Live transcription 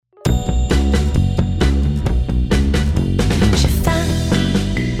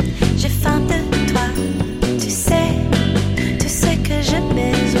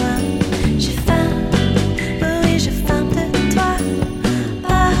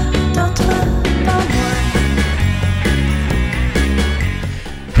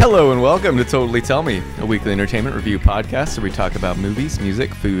Hello and welcome to Totally Tell Me, a weekly entertainment review podcast where we talk about movies,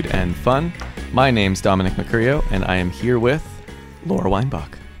 music, food, and fun. My name's Dominic Mercurio, and I am here with Laura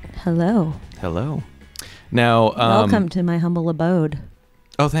Weinbach. Hello. Hello. Now, welcome to my humble abode.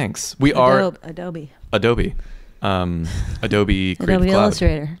 Oh, thanks. We are Adobe. Adobe Creative Cloud.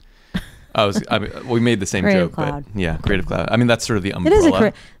 Illustrator. We made the same Creative joke, Cloud. but yeah, Creative Cloud. I mean, that's sort of the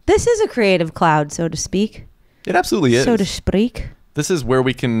umbrella. This is a creative cloud, so to speak. It absolutely is. So to speak. This is where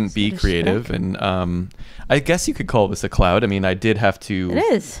we can be creative, and I guess you could call this a cloud. I mean, I did have to, It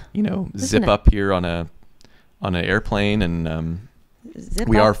is. zip up here on an airplane, and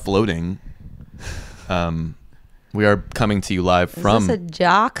we are floating. We are coming to you live from. Is this a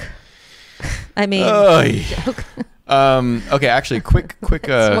jock? I mean, joke. Okay, actually, quick.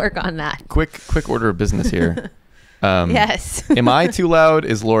 Let's work on that. Quick order of business here. Yes. Am I too loud?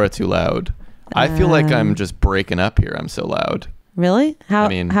 Is Laura too loud? I feel like I'm just breaking up here. I'm so loud. Really? How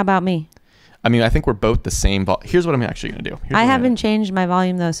about me? I mean, I think we're both the same. Here's what I'm actually going to do. I haven't changed my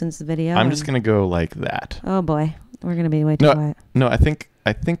volume though since the video. I'm just going to go like that. Oh boy, we're going to be way too quiet. No, I think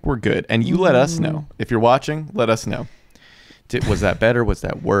we're good. And you let us know. If you're watching, let us know. Was that better? Was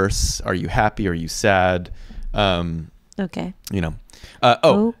that worse? Are you happy? Are you sad? Okay.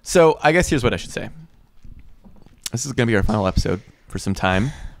 So I guess here's what I should say. This is going to be our final episode for some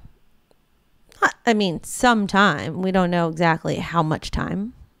time. I mean, some time. We don't know exactly how much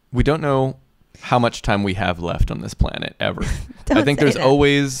time. We don't know how much time we have left on this planet ever. I think there's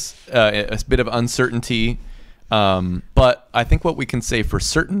always a bit of uncertainty. But I think what we can say for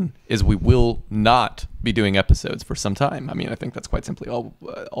certain is we will not be doing episodes for some time. I mean, I think that's quite simply all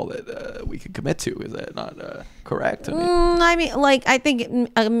that we can commit to. Is that not correct? I think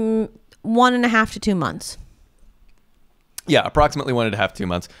 1.5 to 2 months. Yeah, approximately 1.5 to 2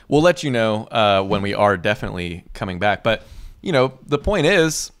 months. We'll let you know when we are definitely coming back. But, the point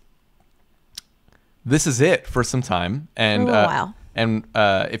is, this is it for some time. And wow. And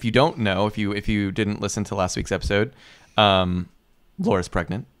if you don't know, if you didn't listen to last week's episode, Laura's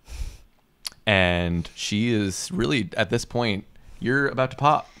pregnant. And she is really, at this point, you're about to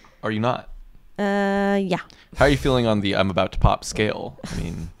pop. Are you not? Yeah. How are you feeling on the I'm about to pop scale?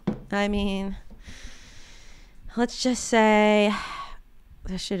 I mean, let's just say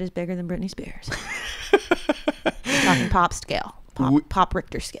this shit is bigger than Britney Spears. Talking pop scale. Pop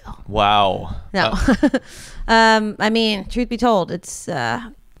Richter scale. Wow. No. I mean, truth be told, it's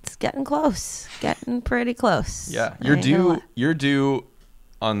getting close. Getting pretty close. Yeah. You're due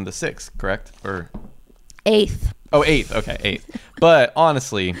on the 6th, correct? Or 8th. Oh, 8th. Okay, 8th. But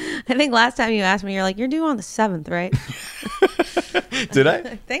honestly, I think last time you asked me, you're like, you're due on the 7th, right? Did I?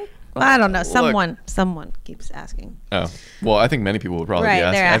 I think. Well, I don't know. Someone keeps asking. Oh, well, I think many people would probably be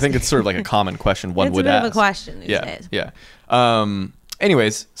asking. I think it's sort of like a common question one would ask. It's a bit of a question these days. Yeah.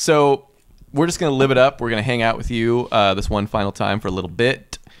 Anyways, so we're just going to live it up. We're going to hang out with you this one final time for a little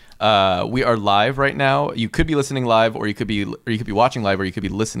bit. We are live right now. You could be listening live, or you could be watching live, or you could be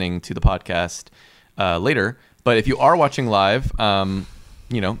listening to the podcast later. But if you are watching live,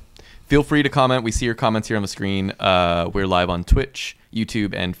 feel free to comment. We see your comments here on the screen. We're live on Twitch,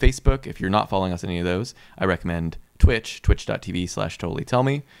 YouTube, and Facebook. If you're not following us on any of those, I recommend Twitch,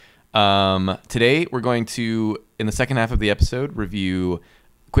 twitch.tv/totallytellme. Today, we're going to, in the second half of the episode, review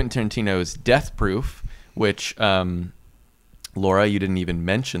Quentin Tarantino's Death Proof, which, Laura, you didn't even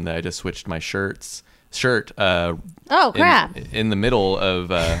mention that I just switched my shirt. Oh, crap. In the middle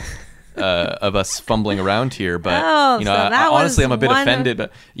of us fumbling around here, but honestly, I'm a bit offended.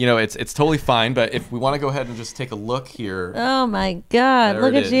 But it's totally fine. But if we want to go ahead and just take a look here. Oh my God!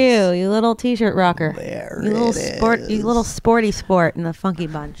 Look at you little t-shirt rocker. You little sporty sport in the funky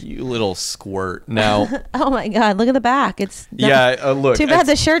bunch. You little squirt. Now. Oh my God! Look at the back. It's look. Too bad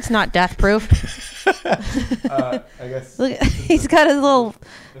the shirt's not death proof. I guess. Look, he's got his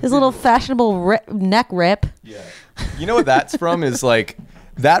little fashionable neck rip. Yeah. You know what that's from? Is like.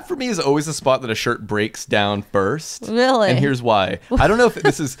 That for me is always the spot that a shirt breaks down first. Really? And here's why. I don't know if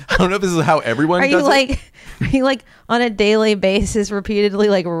this is how everyone does it. Are you like on a daily basis repeatedly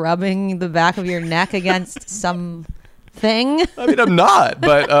like rubbing the back of your neck against some thing? I mean, I'm not,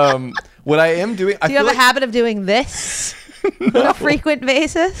 but what I am doing. Do you have a habit of doing this? No. On a frequent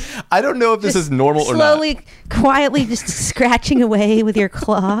basis? I don't know if this is normal or not. Slowly, quietly just scratching away with your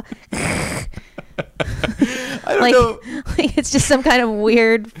claw. I don't know. Like it's just some kind of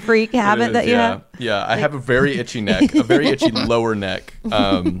weird freak habit that you have. Yeah, I have a very itchy neck, a very itchy lower neck.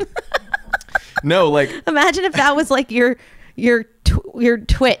 No, like imagine if that was like your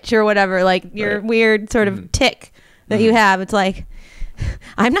twitch or whatever, like your weird sort of tick that you have. It's like,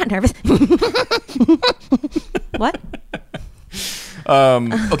 I'm not nervous. What?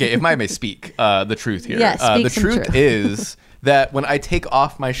 Okay, if I may speak the truth here. Yes, speak the some truth truth. is that when I take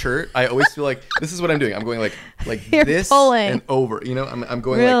off my shirt, I always feel like this is what I'm doing. I'm going like You're this pulling. and over. You know, I'm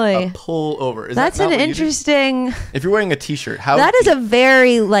going Really? like a pull over. Is That's that not an what you do? interesting. If you're wearing a t-shirt, how That is a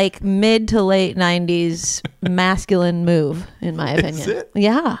very like mid to late 90s masculine move, in my opinion. it?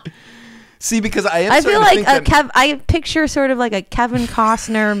 Yeah. see because I am. I starting feel to like think that- I picture sort of like a Kevin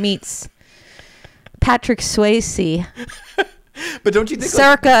Costner meets Patrick Swayze, But don't you think?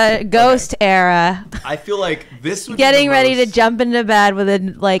 circa Ghost era, I feel like this would be getting the ready to most- jump into bed with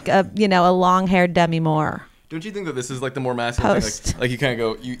a long haired Demi Don't you think that this is like the more masculine Post. thing? Like you kind of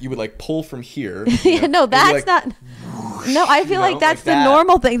go, you would like pull from here. Yeah, no, that's like, not. No, I feel like that's like the that.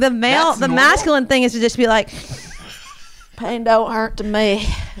 normal thing. The That's normal? masculine thing is to just be like, pain don't hurt to me,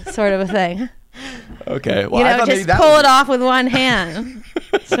 sort of a thing. Okay, well, You I know, thought maybe just that pull would it be- off with one hand,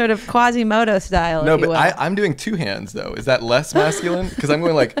 sort of Quasimodo style. No, if you but will. I'm doing two hands though. Is that less masculine? Because I'm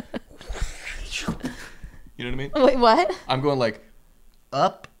going like, you know what I mean? Wait, what? I'm going like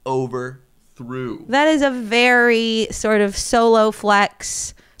up, over, through. That is a very sort of solo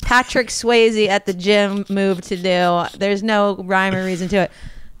flex, Patrick Swayze at the gym move to do. There's no rhyme or reason to it.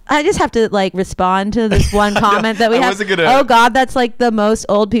 I just have to like respond to this one comment that we I have. wasn't gonna- Oh God, that's like the most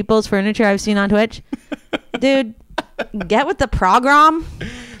old people's furniture I've seen on Twitch. Dude, get with the program.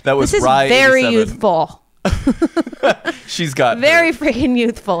 That was This is Rye very 87. youthful. She's got Very her- freaking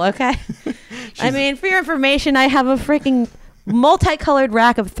youthful, okay? I mean, for your information, I have a freaking multicolored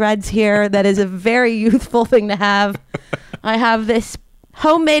rack of threads here that is a very youthful thing to have. I have this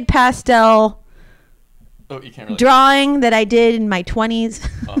homemade pastel Oh, you can't really. drawing that I did in my 20s.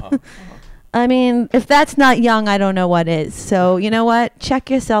 Uh-huh. I mean, if that's not young, I don't know what is. So, you know what? Check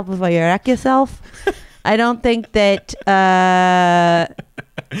yourself before you wreck yourself. I don't think that I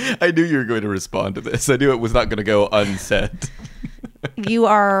knew you were going to respond to this. I knew it was not going to go unsaid. you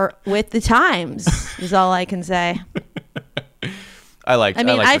are with the times, is all I can say. I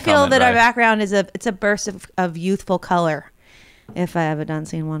mean, I feel that our background is it's a burst of youthful color, if I haven't done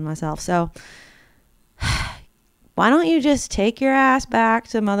seen one myself. So why don't you just take your ass back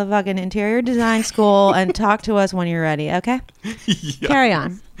to motherfucking interior design school and talk to us when you're ready, okay? Yeah. Carry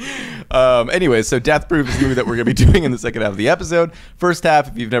on. Anyways, so Death Proof is the movie that we're going to be doing in the second half of the episode. First half,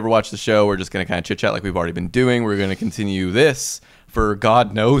 if you've never watched the show, we're just going to kind of chit chat like we've already been doing. We're going to continue this for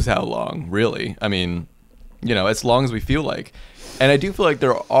God knows how long, really. I mean, you know, as long as we feel like. And I do feel like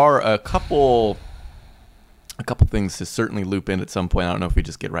there are a couple things to certainly loop in at some point. I don't know if we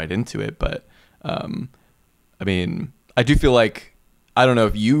just get right into it, but I mean, I do feel like, I don't know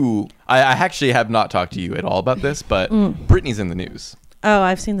if you, I actually have not talked to you at all about this, but Britney's in the news. Oh,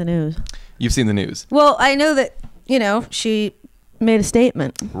 I've seen the news. You've seen the news. Well, I know that, she made a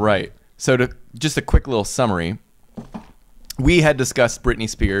statement. Right. So to just a quick little summary, we had discussed Britney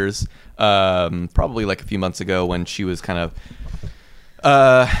Spears probably like a few months ago when she was kind of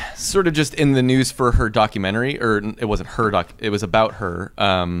sort of just in the news for her documentary, or it wasn't her it was about her,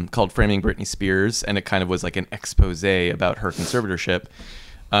 called Framing Britney Spears, and it kind of was like an expose about her conservatorship.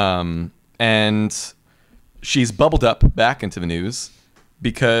 And she's bubbled up back into the news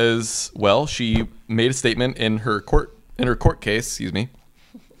because, well, she made a statement in her court case,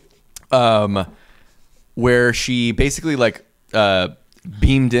 where she basically like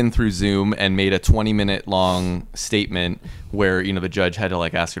beamed in through Zoom and made a 20-minute long statement where, the judge had to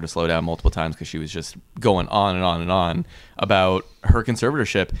like ask her to slow down multiple times because she was just going on and on and on about her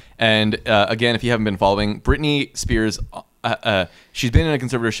conservatorship. And again, if you haven't been following, Britney Spears, she's been in a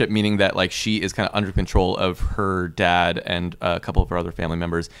conservatorship, meaning that like she is kind of under control of her dad and a couple of her other family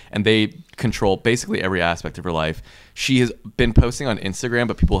members, and they control basically every aspect of her life. She has been posting on Instagram,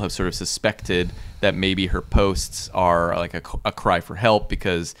 but people have sort of suspected that maybe her posts are like a cry for help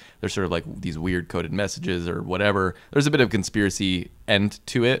because they're sort of like these weird coded messages or whatever. There's a bit of conspiracy end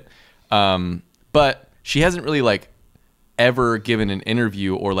to it, but she hasn't really like ever given an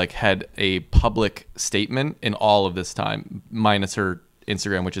interview or like had a public statement in all of this time, minus her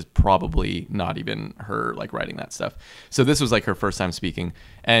Instagram, which is probably not even her like writing that stuff. So this was like her first time speaking,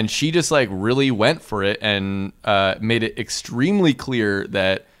 and she just like really went for it and made it extremely clear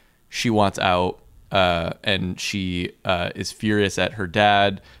that she wants out, and she is furious at her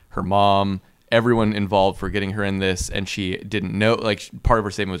dad, her mom, everyone involved for getting her in this. And she didn't know, like, part of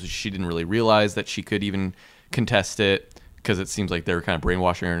her statement was she didn't really realize that she could even contest it, because it seems like they were kind of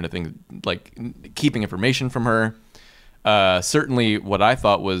brainwashing her into things, like keeping information from her. Certainly what I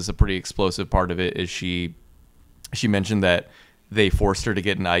thought was a pretty explosive part of it is she mentioned that they forced her to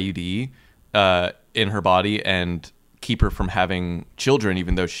get an IUD in her body and keep her from having children,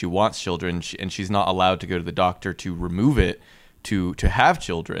 even though she wants children, and she's not allowed to go to the doctor to remove it to have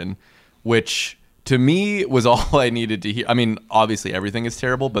children, which to me was all I needed to hear. I mean, obviously everything is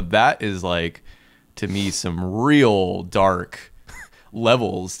terrible, but that is like, to me, some real dark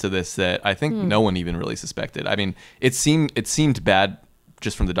levels to this that I think no one even really suspected. I mean, it seemed bad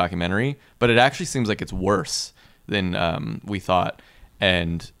just from the documentary, but it actually seems like it's worse than we thought.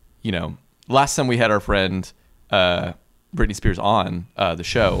 And, you know, last time we had our friend Britney Spears on the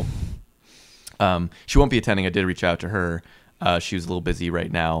show, she won't be attending. I did reach out to her. She was a little busy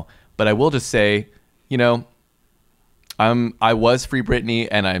right now, but I will just say, you know, I was Free Britney,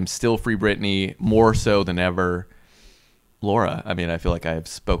 and I'm still Free Britney, more so than ever. Laura, I mean, I feel like I've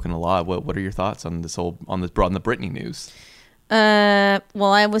spoken a lot. What are your thoughts on this on the Britney news?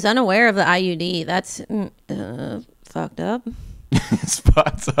 Well, I was unaware of the IUD. That's fucked up. It's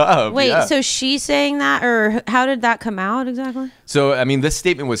fucked up. Wait, yeah. so she's saying that, or how did that come out exactly? So, I mean, this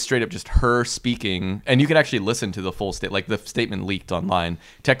statement was straight up just her speaking, and you can actually listen to the full like the statement leaked online.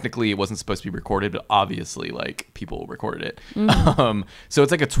 Technically, it wasn't supposed to be recorded, but obviously, like, people recorded it. So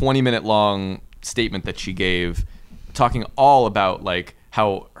it's like a 20-minute long statement that she gave, talking all about like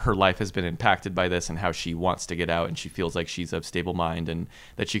how her life has been impacted by this and how she wants to get out, and she feels like she's of stable mind and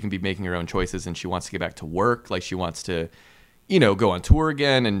that she can be making her own choices, and she wants to get back to work. Like, she wants to, you know, go on tour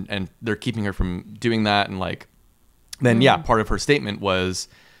again, and they're keeping her from doing that. And like, then part of her statement was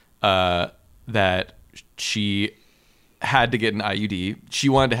that she had to get an IUD. She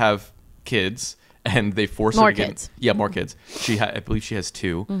wanted to have kids, and they forced her to get more kids. I believe she has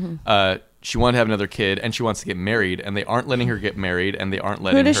 2. She wanted to have another kid, and she wants to get married, and they aren't letting her get married, and they aren't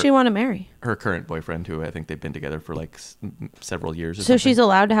letting Who does she want to marry? Her current boyfriend, who I think they've been together for like several years or so something. She's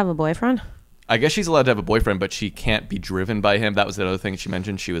allowed to have a boyfriend? I guess she's allowed to have a boyfriend, but she can't be driven by him. That was the other thing she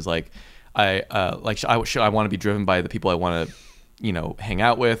mentioned. She was like, I want to be driven by the people I want to, you know, hang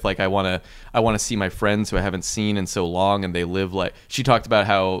out with. Like, I want to see my friends who I haven't seen in so long, and they live like, she talked about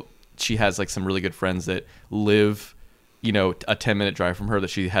how she has like some really good friends that live, you know, a 10-minute drive from her that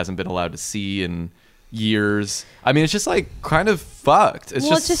she hasn't been allowed to see in years. I mean, it's just like kind of fucked. It's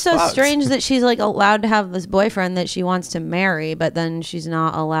just so fucked. strange that she's like allowed to have this boyfriend that she wants to marry, but then she's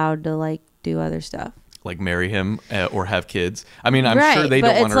not allowed to like do other stuff, like marry him or have kids. I mean, I'm sure they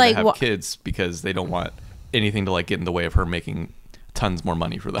don't want her to have kids because they don't want anything to like get in the way of her making tons more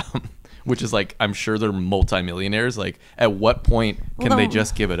money for them. Which is like, I'm sure they're multimillionaires. Like, at what point can they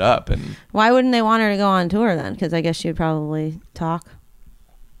just give it up? And why wouldn't they want her to go on tour then? Because I guess she would probably talk.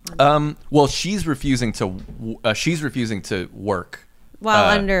 Well, she's refusing to work while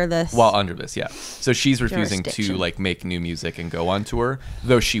under this. Yeah. So she's refusing to like make new music and go on tour,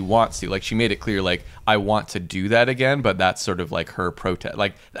 though she wants to. Like, she made it clear, like, I want to do that again, but that's sort of like her protest.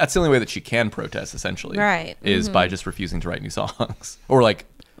 Like, that's the only way that she can protest, essentially. Right. Is by just refusing to write new songs or like.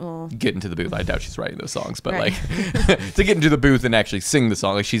 Get into the booth. I doubt she's writing those songs, but like to get into the booth and actually sing the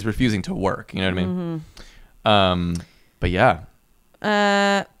song, like, she's refusing to work. You know what I mean? But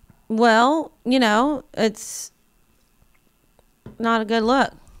yeah. Well, you know, it's not a good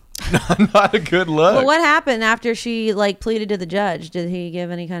look. Not a good look. Well, what happened after she like pleaded to the judge? Did he give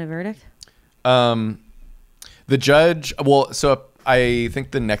any kind of verdict? The judge. Well, so I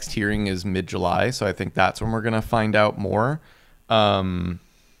think the next hearing is mid-July, so I think that's when we're gonna find out more.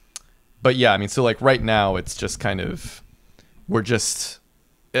 But yeah, I mean, so like right now it's just kind of, we're just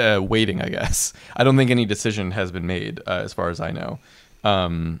waiting, I guess. I don't think any decision has been made as far as I know.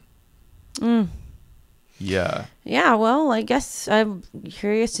 Yeah. Yeah, well, I guess I'm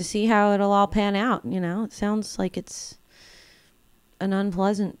curious to see how it'll all pan out. You know, it sounds like it's an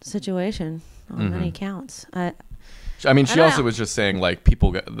unpleasant situation on many counts. I mean, she also was just saying, like,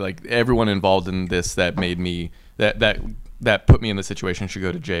 people, like, everyone involved in this that made me, that put me in the situation should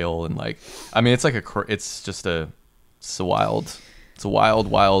go to jail. And like, I mean, it's like it's a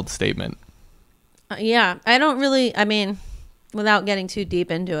wild statement. Yeah. I mean, without getting too deep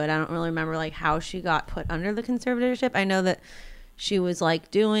into it, I don't really remember like how she got put under the conservatorship. I know that she was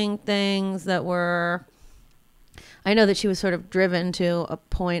like doing things that were, I know that she was sort of driven to a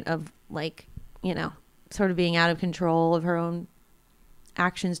point of like, you know, sort of being out of control of her own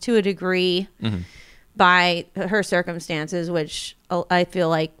actions to a degree. By her circumstances, which I feel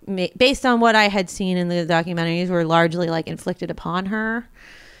like, based on what I had seen in the documentaries, were largely like inflicted upon her,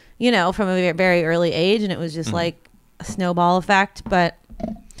 you know, from a very early age, and it was just like a snowball effect. But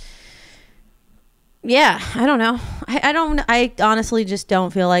yeah, I don't know. I honestly just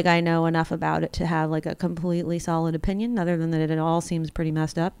don't feel like I know enough about it to have like a completely solid opinion, other than that it all seems pretty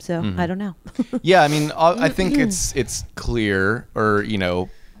messed up. So I don't know. Yeah, I mean, I think it's clear, or, you know,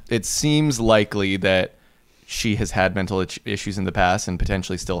 it seems likely that she has had mental issues in the past and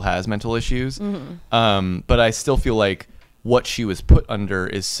potentially still has mental issues. But I still feel like what she was put under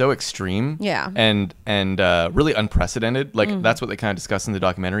is so extreme, and really unprecedented. Like that's what they kind of discuss in the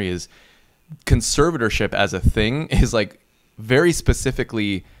documentary, is conservatorship as a thing is like very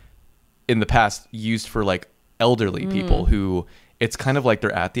specifically in the past used for like elderly people who it's kind of like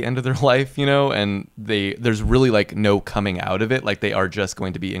they're at the end of their life, you know, and there's really like no coming out of it. Like they are just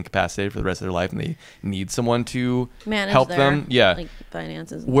going to be incapacitated for the rest of their life, and they need someone to help them. Yeah. Like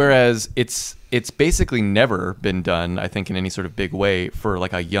finances. Whereas it's basically never been done, I think, in any sort of big way for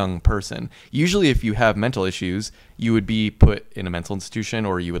like a young person. Usually if you have mental issues, you would be put in a mental institution,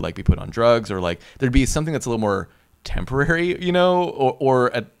 or you would like be put on drugs, or like there'd be something that's a little more temporary, you know,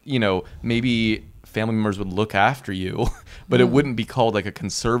 or at, you know, maybe family members would look after you, but it wouldn't be called like a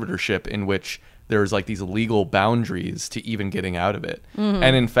conservatorship in which there's like these legal boundaries to even getting out of it.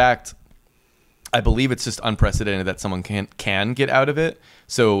 And in fact, I believe it's just unprecedented that someone can get out of it.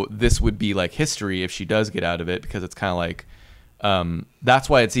 So this would be like history if she does get out of it, because it's kind of like that's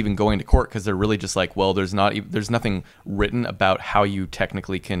why it's even going to court, because they're really just like, well, there's nothing written about how you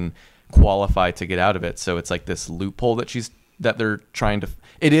technically can qualify to get out of it. So it's like this loophole that they're trying to.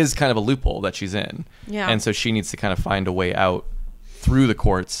 It is kind of a loophole that she's in. Yeah. And so she needs to kind of find a way out through the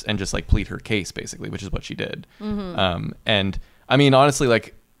courts and just like plead her case, basically, which is what she did. And I mean, honestly,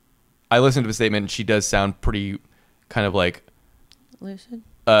 like I listened to the statement and she does sound pretty kind of like lucid.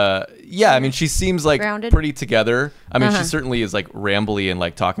 Yeah, I mean, she seems like Grounded? pretty together. I mean, she certainly is like rambly and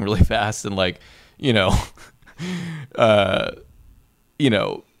like talking really fast and like, you know,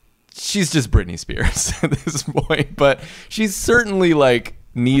 she's just Britney Spears at this point, but she's certainly like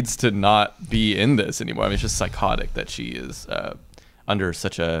needs to not be in this anymore. I mean, it's just psychotic that she is under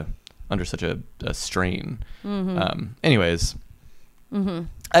such a strain. Anyways,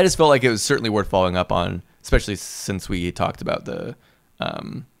 I just felt like it was certainly worth following up on, especially since we talked about the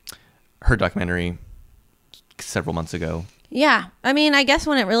her documentary several months ago. Yeah, I mean, I guess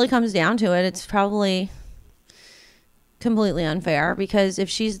when it really comes down to it, it's probably completely unfair, because if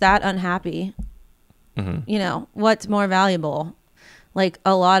she's that unhappy, you know, what's more valuable, like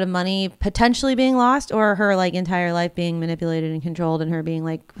a lot of money potentially being lost, or her like entire life being manipulated and controlled and her being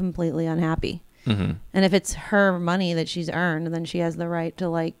like completely unhappy? And if it's her money that she's earned, then she has the right to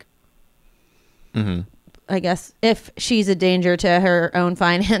like I guess if she's a danger to her own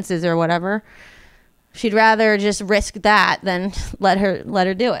finances or whatever, she'd rather just risk that than let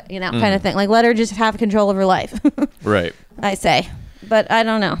her do it, you know, kind of thing. Like, let her just have control of her life. Right. I say. But I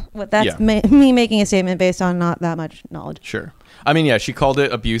don't know. That's me making a statement based on not that much knowledge. Sure. I mean, yeah, she called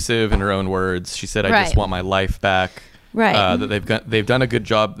it abusive in her own words. She said, I just want my life back. Right. That they've done a good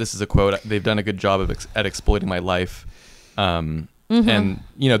job. This is a quote. They've done a good job at exploiting my life. And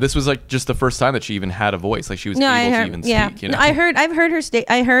you know, this was like just the first time that she even had a voice. Like she was able to even speak. You know? I've heard her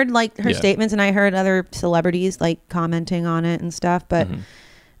statements, and I heard other celebrities like commenting on it and stuff. But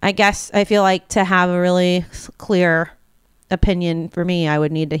I guess I feel like to have a really clear opinion for me, I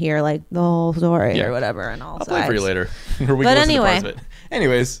would need to hear like the whole story or whatever and all. I'll play for you later. But anyway,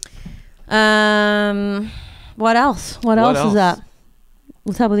 anyways, what else? What else is up?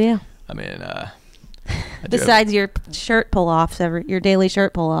 What's up with you? I mean, besides your shirt pull-offs, your daily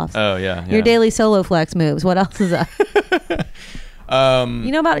shirt pull-offs. Oh yeah. Your daily solo flex moves. What else is up?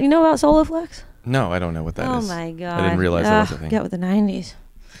 You know about solo flex? No, I don't know what that is. Oh my god! I didn't realize that was a thing. Get with the 90s.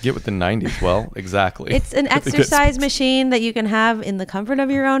 Get with the 90s. Well, exactly. It's an exercise machine that you can have in the comfort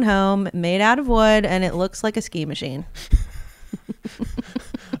of your own home, made out of wood, and it looks like a ski machine.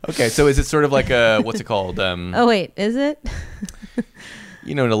 Okay, so is it sort of like a, what's it called? Oh wait, is it?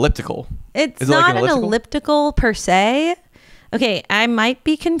 You know, an elliptical. It's not an elliptical per se. Okay, I might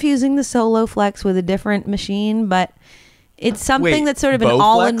be confusing the Solo Flex with a different machine, but it's something that's sort of an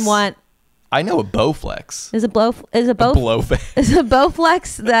all-in-one. I know a Bowflex. Is a Bowflex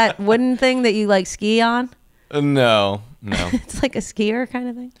that wooden thing that you like ski on? No. It's like a skier kind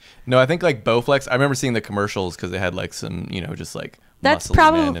of thing. No, I think like Bowflex. I remember seeing the commercials because they had like some, you know, just like. That's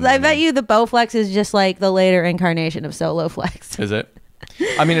probably. I bet you the Bowflex is just like the later incarnation of Solo Flex. Is it?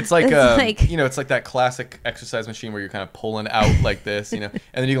 I mean, it's like you know, it's like that classic exercise machine where you're kind of pulling out like this, you know, and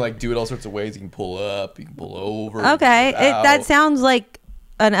then you can like do it all sorts of ways. You can pull up, you can pull over. Okay, that sounds like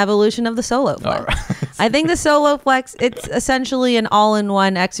an evolution of the Solo Flex. Right. I think the Solo Flex, it's essentially an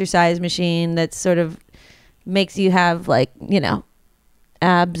all-in-one exercise machine that sort of makes you have like, you know,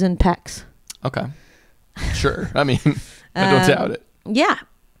 abs and pecs. Okay, sure. I mean, I don't doubt it. Yeah.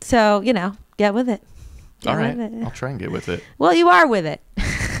 So, you know, get with it. All right. I'll try and get with it. Well, you are with it.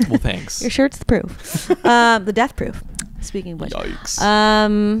 Well, thanks. Your shirt's the proof. The death proof. Speaking of which. Yikes.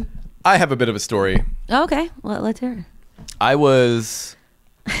 I have a bit of a story. Okay. Well, let's hear it. I was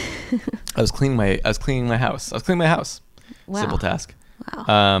cleaning my house. Wow. Simple task.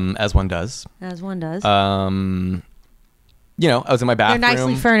 Wow. As one does. As one does. You know, I was in my bathroom. Your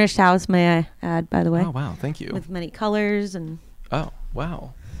nicely furnished house, may I add, by the way. Oh, wow. Thank you. With many colors and... Oh,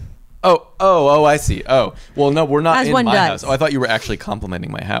 wow. Oh, I see. Oh, well, no, we're not As in one my does. house. Oh, I thought you were actually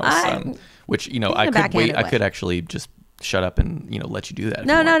complimenting my house, which, you know, I in a could wait. backhanded I way. could actually just shut up and, you know, let you do that. if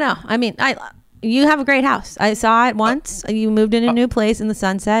No. you want. I mean, you have a great house. I saw it once. You moved in a new place in the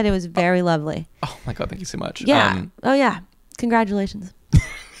Sunset. It was very lovely. Oh, my God. Thank you so much. Yeah. Yeah. Congratulations.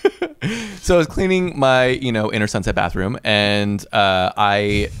 So I was cleaning my, you know, inner Sunset bathroom, and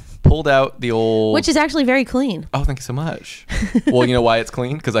I pulled out the old... Which is actually very clean. Oh, thank you so much. Well, you know why it's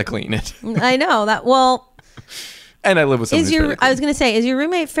clean? Because I clean it. I know that. Well, And I live with someone who's fairly clean. I was going to say, is your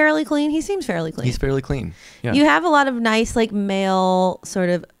roommate fairly clean? He seems fairly clean. He's fairly clean. Yeah. You have a lot of nice, like, male sort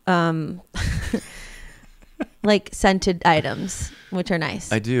of, like, scented items, which are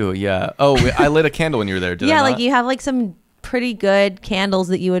nice. I do, yeah. Oh, I lit a candle when you were there, did I Yeah, not? like you have like some pretty good candles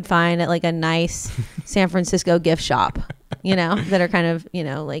that you would find at like a nice San Francisco gift shop, you know, that are kind of, you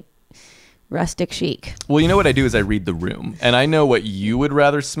know, like rustic chic. Well, you know what I do is I read the room, and I know what you would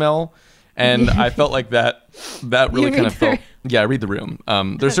rather smell, and I felt like that really You kind read of felt... the- Yeah, I read the room.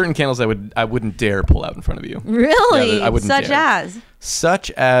 There's certain candles I wouldn't dare pull out in front of you. Really? Yeah, I wouldn't Such dare. as? Such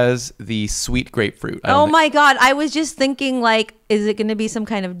as the sweet grapefruit. I don't Oh thi- my God. I was just thinking like, is it going to be some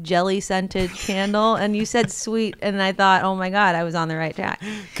kind of jelly scented candle? And you said sweet. And I thought, oh my God, I was on the right track.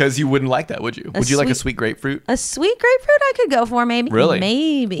 Because you wouldn't like that, would you? Would you like a sweet- sweet grapefruit? A sweet grapefruit I could go for maybe. Really?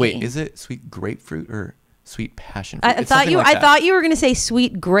 Maybe. Wait, is it sweet grapefruit or sweet passion fruit? I It's thought something you. like I that. thought you were going to say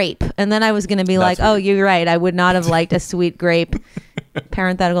sweet grape, and then I was going to be like, That's "Oh, weird. you're right. I would not have liked a sweet grape,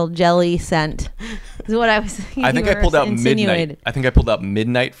 parenthetical jelly scent." Is what I was. I think I pulled out midnight. I think I pulled out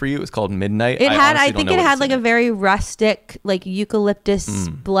midnight for you. It was called midnight. It had. honestly I don't think know it what had it's like in a very rustic, like eucalyptus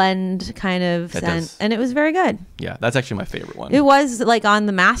blend kind of It scent, does. and it was very good. Yeah, that's actually my favorite one. It was like on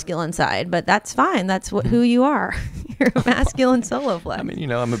the masculine side, but that's fine. That's what who you are. You're a masculine solo flex. I mean, you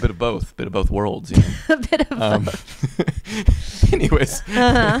know, I'm a bit of both worlds. You know? a bit of both. Anyways,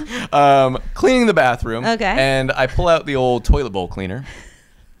 cleaning the bathroom. Okay. And I pull out the old toilet bowl cleaner,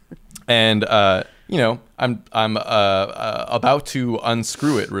 and you know, I'm about to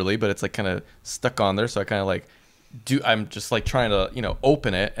unscrew it really, but it's like kind of stuck on there, so I kind of like I'm just like trying to, you know,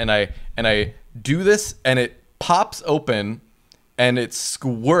 open it, and I do this, and it pops open, and it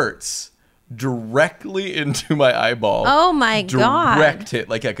squirts directly into my eyeball. Oh my God. Direct hit,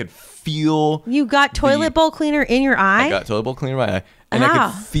 like I could feel. You got toilet bowl cleaner in your eye? I got toilet bowl cleaner in my eye, and I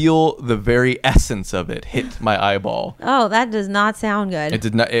Ow. could feel the very essence of it hit my eyeball. Oh, that does not sound good. It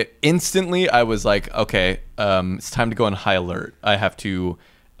did not. It instantly, I was like, okay, it's time to go on high alert. I have to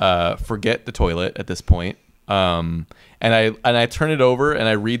forget the toilet at this point. And I turn it over and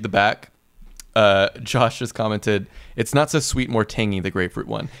I read the back. Josh just commented, "It's not so sweet, more tangy, the grapefruit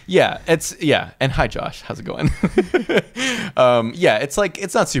one." Yeah, And hi, Josh, how's it going? Yeah, it's like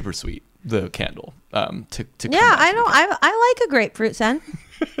it's not super sweet, the candle. To come yeah, back I to don't. I like a grapefruit scent.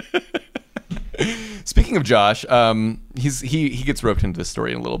 Speaking of Josh, he gets roped into this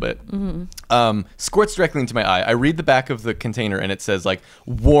story in a little bit. Squirts directly into my eye. I read the back of the container and it says like,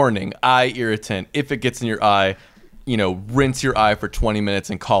 "Warning, eye irritant. If it gets in your eye, you know, rinse your eye for 20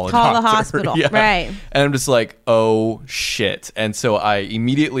 minutes and call a Call doctor." the hospital. Yeah. Right. And I'm just like, oh shit. And so I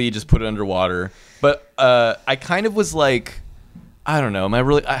immediately just put it underwater. But I kind of was like, I don't know. Am I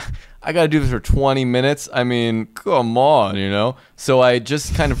really? I got to do this for 20 minutes. I mean, come on, you know? So I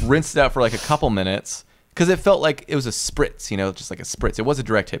just kind of rinsed it out for like a couple minutes because it felt like it was a spritz, you know, just like a spritz. It was a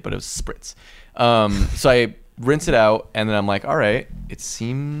direct hit, but it was a spritz. So I rinsed it out, and then I'm like, all right, it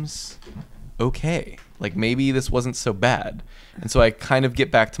seems okay. Like maybe this wasn't so bad. And so I kind of get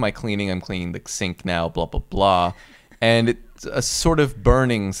back to my cleaning. I'm cleaning the sink now, blah, blah, blah. And a sort of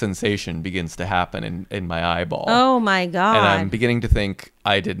burning sensation begins to happen in my eyeball. Oh my God. And I'm beginning to think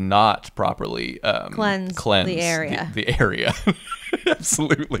I did not properly Cleanse the area. The area.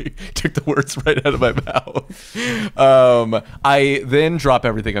 Absolutely. Took the words right out of my mouth. I then drop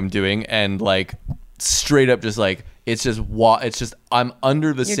everything I'm doing and like straight up just like, it's just I'm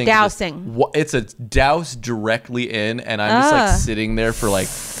under the You're sink. dousing. It's a douse directly in, and I'm just like sitting there for like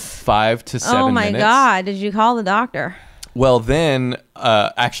 5 to 7 minutes. Oh my God. Did you call the doctor? Well, then,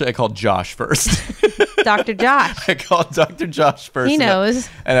 actually, I called Josh first. Dr. Josh. I called Dr. Josh first. He knows.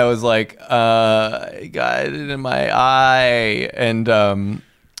 And I was like, I got it in my eye. And,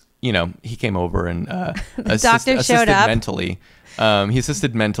 you know, he came over and doctor showed up. mentally. He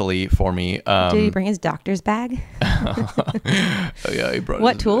assisted mentally for me. Did he bring his doctor's bag? Oh, yeah, he brought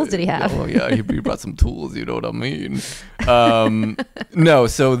What tools did he have? Oh, yeah, he brought some tools, you know what I mean? No,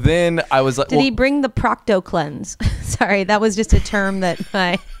 so then I was like... Did he bring the Procto Cleanse Sorry, that was just a term that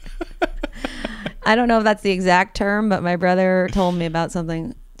I don't know if that's the exact term, but my brother told me about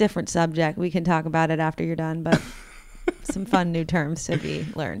something different subject. We can talk about it after you're done, but some fun new terms to be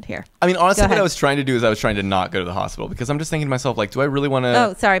learned here. I mean, honestly, what I was trying to do is I was trying to not go to the hospital because I'm just thinking to myself, like, do I really want to...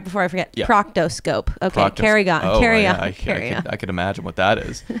 Oh, sorry, before I forget. Yeah. Proctoscope. Okay, carry on. Oh, carry on. I could imagine what that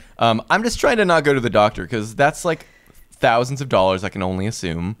is. I'm just trying to not go to the doctor because that's like thousands of dollars, I can only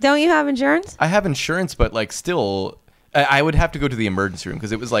assume. Don't you have insurance? I have insurance, but like still, I would have to go to the emergency room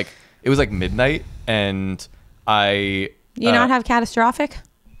because it was like midnight and I... You not have catastrophic?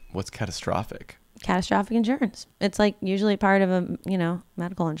 What's catastrophic? Catastrophic insurance. It's like usually part of a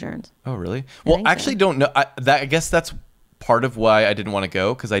medical insurance. Oh really? Well, I actually don't know. I guess that's part of why I didn't want to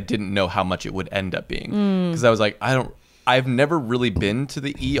go because I didn't know how much it would end up being. Because I was like, I've never really been to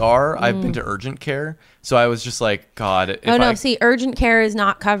the ER. I've been to urgent care, so I was just like, God. See, urgent care is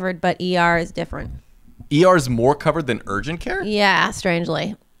not covered, but ER is different. ER is more covered than urgent care? Yeah,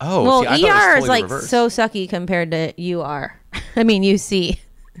 strangely. Oh, well, see, I thought it was ER totally is like reversed. so sucky compared to UR. I mean, UC.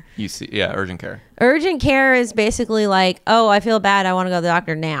 UC, yeah, urgent care. Urgent care is basically like, oh, I feel bad. I want to go to the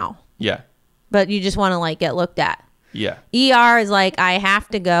doctor now. Yeah. But you just want to like get looked at. Yeah. ER is like, I have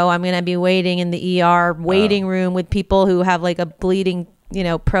to go. I'm going to be waiting in the ER waiting room with people who have like a bleeding,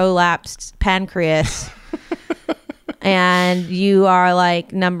 prolapsed pancreas. And you are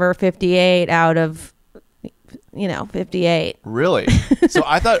like number 58 out of, 58. Really? So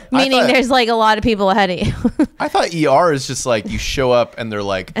I thought... Meaning there's like a lot of people ahead of you. I thought ER is just like you show up and they're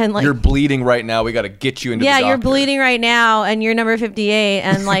like, you're bleeding right now. We got to get you into the doctor. Yeah, you're bleeding right now and you're number 58.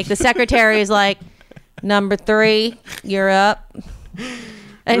 And like the secretary is like, number 3, you're up.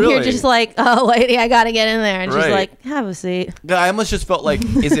 And really? You're just like, oh, lady, I got to get in there. And she's like, have a seat. I almost just felt like,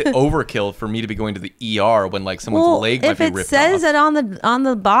 is it overkill for me to be going to the ER when like someone's leg might be ripped off? If it says it on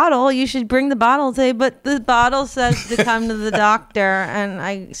the bottle, you should bring the bottle and say, but the bottle says to come to the doctor. And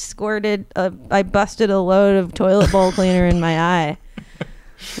I busted a load of toilet bowl cleaner in my eye.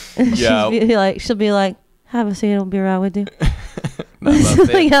 And yeah. she'll be like, have a seat. It'll be right with you.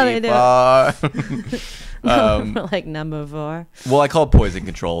 Like how they do. Like number 4. Well, I called poison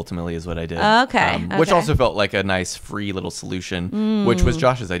control ultimately is what I did. Okay. Which also felt like a nice free little solution, which was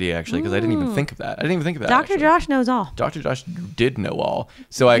Josh's idea actually, because I didn't even think of that. Dr. Josh knows all. Dr. Josh did know all.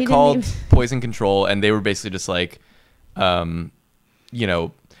 So I called poison control and they were basically just like, they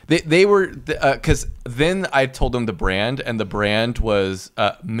were, because then I told them the brand and the brand was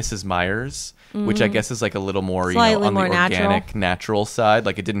Mrs. Myers. Which I guess is like a little more, slightly on the more organic, natural side.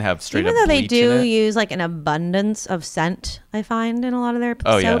 Like it didn't have straight Even up though they bleach in do it. use like an abundance of scent, I find in a lot of their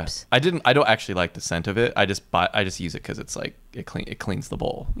soaps. I don't actually like the scent of it. I just use it because it's like it cleans the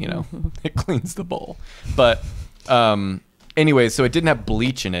bowl. It cleans the bowl. But anyway, so it didn't have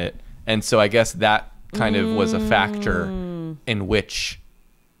bleach in it, and so I guess that kind of was a factor in which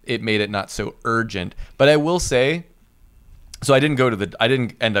it made it not so urgent. But I will say. So I didn't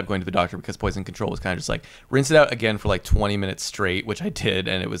end up going to the doctor because poison control was kind of just like rinse it out again for like 20 minutes straight, which I did.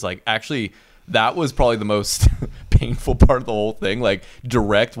 And it was like, actually, that was probably the most painful part of the whole thing. Like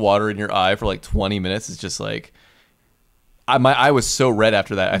direct water in your eye for like 20 minutes is just like, my eye was so red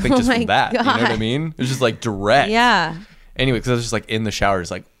after that. I think just from that, God. You know what I mean? It was just like direct. Yeah. Anyway, because I was just like in the shower,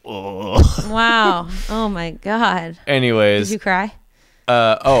 just like, ugh. Wow. Oh my God. Anyways. Did you cry?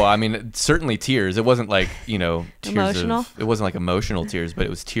 I mean, certainly tears. It wasn't like, tears emotional. It wasn't like emotional tears, but it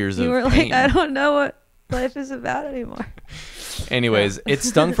was tears of pain. You were pain. like, I don't know what life is about anymore. Anyways, it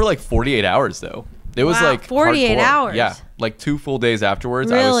stung for like 48 hours though. It was like 48 hardcore. hours. Yeah, like 2 full days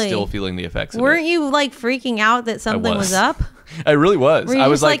afterwards, really? I was still feeling the effects of it. Weren't you like freaking out that something was up? I really was. Were you I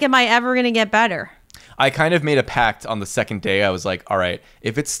was just like, am I ever going to get better? I kind of made a pact on the second day. I was like, all right,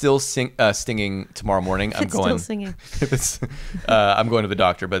 if it's still stinging tomorrow morning, I'm going. Still singing. If it's, I'm going to the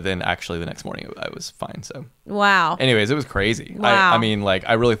doctor. But then actually the next morning I was fine. So wow. Anyways, it was crazy. Wow. I mean, like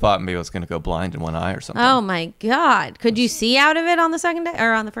I really thought maybe I was going to go blind in one eye or something. Oh my God. Could you see out of it on the second day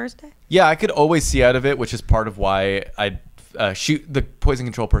or on the first day? Yeah, I could always see out of it, which is part of why I the poison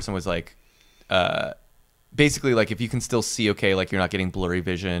control person was like, basically like if you can still see okay, like you're not getting blurry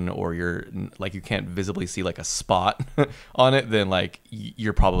vision or you're like you can't visibly see like a spot on it, then like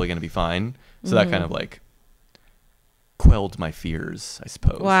you're probably going to be fine. So that kind of like quelled my fears, I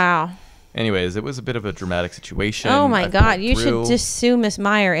suppose. Wow. Anyways, it was a bit of a dramatic situation. Oh my God, you should just sue Miss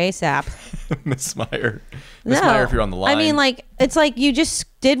Meyer ASAP. Miss Meyer. Miss Meyer, if you're on the line. I mean, like, it's like you just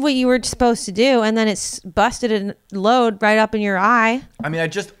did what you were supposed to do, and then it's busted a load right up in your eye. I mean, I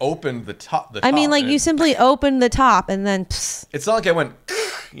just opened the top. I mean, like, you simply opened the top, and then... Psst. It's not like I went...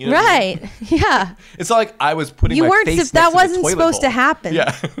 You know right. what I mean? Yeah. It's not like I was putting my face next that to the wasn't toilet supposed bowl. to happen.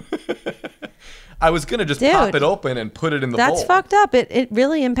 Yeah. I was gonna just Dude, pop it open and put it in the bowl. That's fucked up. It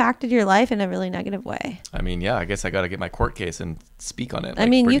really impacted your life in a really negative way. I mean, yeah, I guess I got to get my court case and speak on it. I like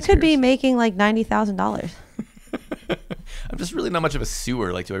mean, Britney you could be Spears. making like $90,000. I'm just really not much of a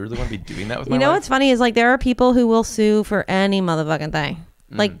sewer. Like, do I really want to be doing that with my You know life? what's funny is like there are people who will sue for any motherfucking thing.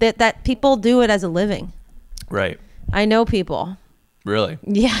 Like that people do it as a living. Right. I know people. Really?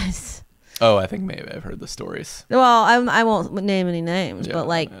 Yes. Oh, I think maybe I've heard the stories. Well, I won't name any names, Yeah, but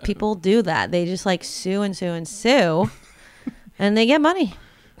like yeah. people do that. They just like sue and sue and sue, and they get money.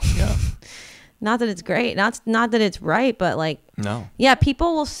 Yeah. Not that it's great, not that it's right, but like No. yeah,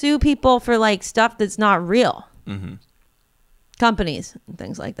 people will sue people for like stuff that's not real. Mm-hmm. Companies and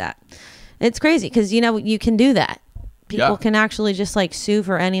things like that. It's crazy because you know you can do that. People Yeah. can actually just like sue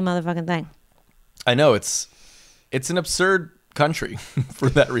for any motherfucking thing. I know it's an absurd country for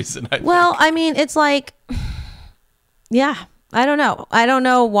that reason. Well, I mean, it's like, yeah, I don't know. I don't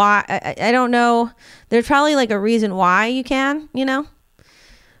know why. I don't know. There's probably like a reason why you can, you know,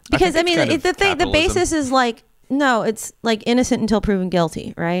 because I, think it's mean, kind of the capitalism. basis is like, no, it's like innocent until proven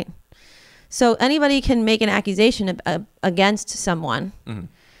guilty, right? So anybody can make an accusation against someone,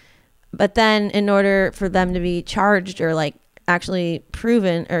 but then in order for them to be charged or like actually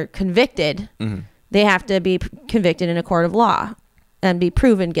proven or convicted, they have to be convicted in a court of law and be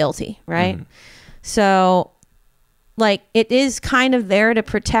proven guilty, right? So like it is kind of there to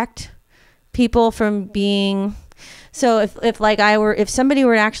protect people from being, so if somebody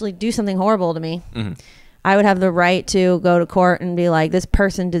were to actually do something horrible to me, I would have the right to go to court and be like, this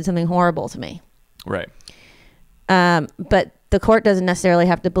person did something horrible to me. Right. But the court doesn't necessarily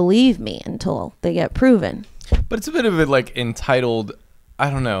have to believe me until they get proven. But it's a bit of a like entitled, I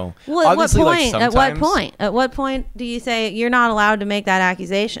don't know. Well, at what Obviously, like, point? At what sometimes- point? At what point do you say you're not allowed to make that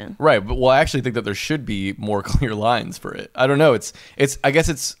accusation? Right, but well, I actually think that there should be more clear lines for it. I don't know. It's. I guess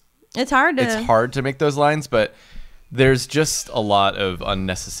it's It's hard to make those lines, but there's just a lot of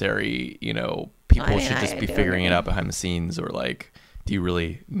unnecessary. You know, people I mean, should just I be do figuring it agree. out behind the scenes, or like, do you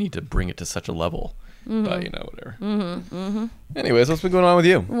really need to bring it to such a level? But you know, whatever. Anyways, what's been going on with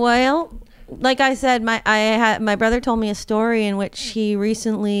you? Well, like I said, my brother told me a story in which he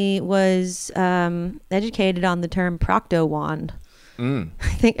recently was educated on the term proctowand. I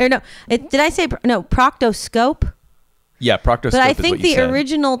think, or no, did I say no proctoscope? Yeah, proctoscope. But I is think what you the said.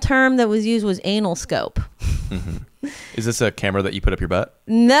 original term that was used was anal scope. Is this a camera that you put up your butt?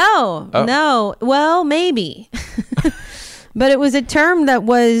 No, Oh. no. Well, maybe. But it was a term that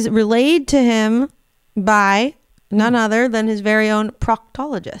was relayed to him by none other than his very own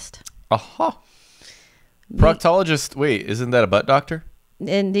proctologist. Aha. Proctologist. Wait, isn't that a butt doctor?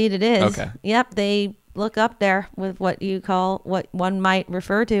 Indeed it is. Okay. Yep, they look up there with what one might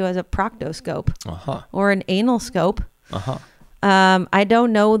refer to as a proctoscope Uh-huh. or an anal scope. Uh-huh. I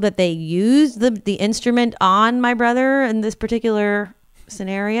don't know that they used the instrument on my brother in this particular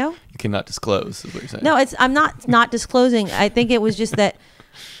scenario. You cannot disclose, is what you're saying. No, I'm not disclosing. I think it was just that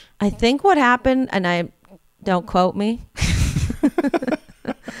I think what happened, and I don't quote me,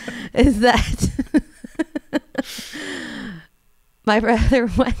 is that my brother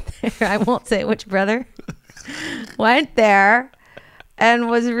went there. I won't say which brother went there and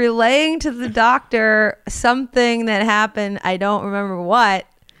was relaying to the doctor something that happened. I don't remember what.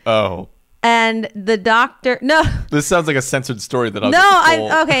 Oh. And the doctor, no. This sounds like a censored story that I'll No, get the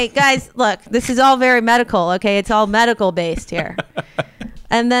full- okay, guys, look, this is all very medical, okay? It's all medical based here.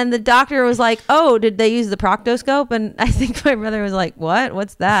 And then the doctor was like, oh, did they use the proctoscope? And I think my brother was like, what?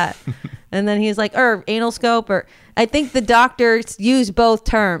 What's that? And then he's like, or anal scope, or I think the doctors used both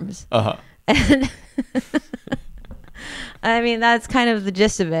terms. Uh-huh. And I mean, that's kind of the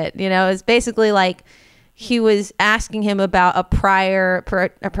gist of it. You know, it's basically like he was asking him about a prior,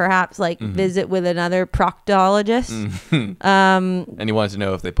 perhaps like visit with another proctologist. And he wanted to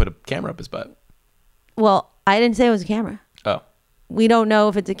know if they put a camera up his butt. Well, I didn't say it was a camera. Oh. We don't know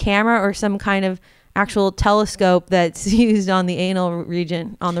if it's a camera or some kind of actual telescope that's used on the anal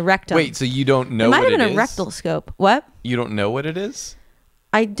region, on the rectum. Wait, so you don't know it might what have been it a is? rectal scope. What? You don't know what it is?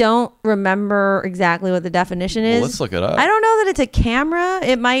 I don't remember exactly what the definition is. Well, let's look it up. I don't know that it's a camera.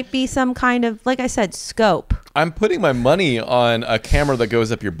 It might be some kind of, like I said, scope. I'm putting my money on a camera that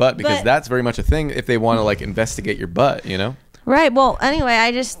goes up your butt because But- that's very much a thing if they want to like investigate your butt, you know? Right. Well, anyway,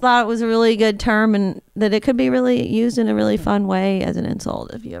 I just thought it was a really good term and that it could be really used in a really fun way as an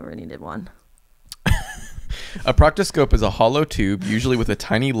insult if you ever needed one. A proctoscope is a hollow tube, usually with a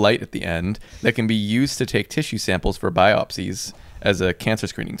tiny light at the end, that can be used to take tissue samples for biopsies as a cancer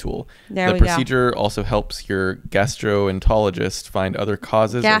screening tool. There the procedure also helps your gastroenterologist find other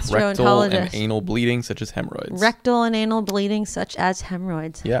causes of rectal and anal bleeding, such as hemorrhoids. Rectal and anal bleeding, such as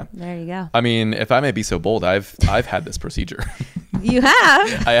hemorrhoids. Yeah. There you go. I mean, if I may be so bold, I've had this procedure. You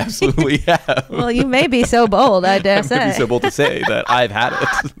have? I absolutely have. Well, you may be so bold, I dare say. I may be so bold to say that I've had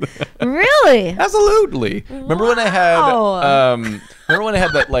it. Really? Absolutely. Wow. Remember when I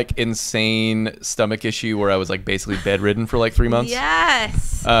had that like insane stomach issue where I was like basically bedridden for like 3 months?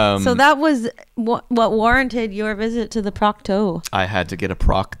 Yes. So that was what warranted your visit to the procto. I had to get a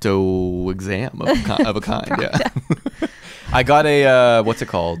procto exam of a kind. Yeah. I got a what's it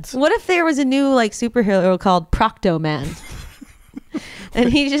called? What if there was a new like superhero called Procto Man? And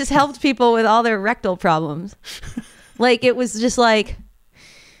he just helped people with all their rectal problems. Like it was just like,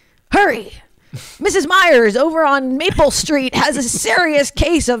 hurry, Mrs. Myers over on Maple Street has a serious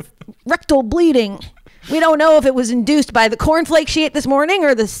case of rectal bleeding. We don't know if it was induced by the cornflakes she ate this morning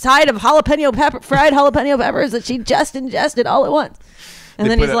or the side of fried jalapeno peppers that she just ingested all at once. And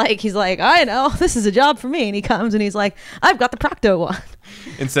then he's like, I know, this is a job for me. And he comes and he's like, I've got the Procto one.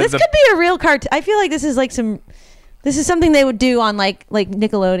 This could be a real cartoon. I feel like this is like this is something they would do on like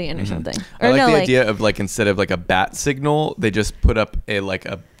Nickelodeon or something. Or I like the idea of like instead of like a bat signal, they just put up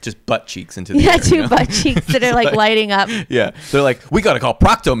just butt cheeks into the air, two butt cheeks that are like lighting up. Yeah, they're like, we gotta call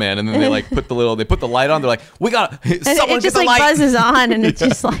Procto Man, and then they like put the light on. They're like, we gotta someone it just get the like light. buzzes on, and it's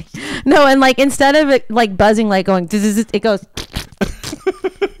just like no, and like instead of it like buzzing like going, it goes.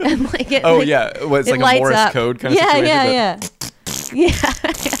 And like it, yeah, it's like a Morse code kind of situation. Yeah.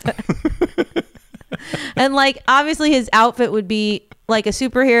 And like obviously his outfit would be like a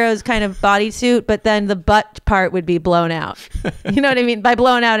superhero's kind of bodysuit, but then the butt part would be blown out. You know what I mean? By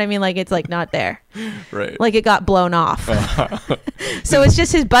blown out, I mean like it's like not there. Right. Like it got blown off. So it's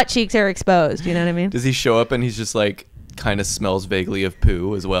just his butt cheeks are exposed. You know what I mean? Does he show up and he's just like kind of smells vaguely of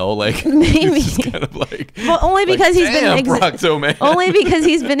poo as well? Like maybe. Kind of like, well, only because he's been only because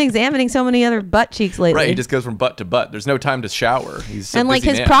he's been examining so many other butt cheeks lately. Right. He just goes from butt to butt. There's no time to shower. He's so and like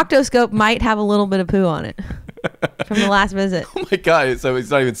his proctoscope might have a little bit of poo on it from the last visit. Oh my god! So he's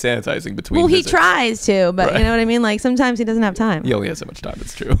not even sanitizing between. Well, visits. He tries to, but right. You know what I mean. Like sometimes he doesn't have time. He only has so much time.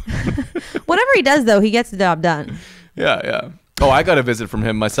 It's true. Whatever he does, though, he gets the job done. Yeah. Oh, I got a visit from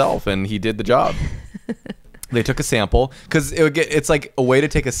him myself, and he did the job. They took a sample because it's like a way to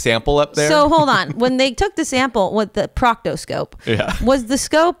take a sample up there. So hold on. When they took the sample with the proctoscope, was the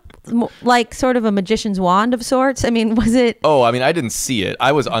scope like sort of a magician's wand of sorts? I mean, was it? Oh, I mean, I didn't see it.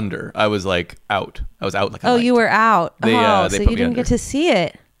 I was under. I was like out. I was out like a light. You were out. They so you didn't under. get to see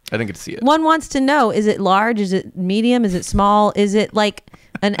it. I didn't get to see it. One wants to know: is it large? Is it medium? Is it small? Is it like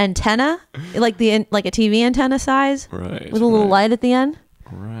an antenna, like a TV antenna size, right? With a little light at the end.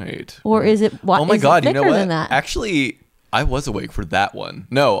 Right. Or is it oh my god, you know what? Than that? Actually, I was awake for that one.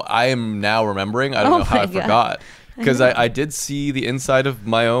 No, I am now remembering. I don't know how I forgot. Because I did see the inside of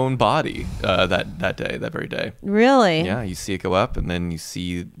my own body that very day. Really? Yeah, you see it go up and then you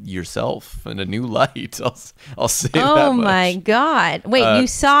see yourself in a new light. I'll say that much. Oh my god. Wait, you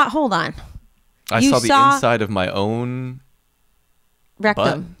saw, hold on. I saw the inside of my own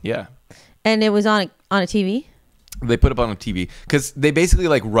rectum. Butt. Yeah. And it was on a TV? They put up on a TV because they basically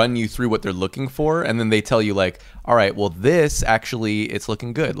like run you through what they're looking for, and then they tell you like, all right, well, this actually it's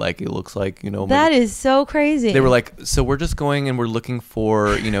looking good. Like it looks like that is so crazy. They were like, so we're just going and we're looking for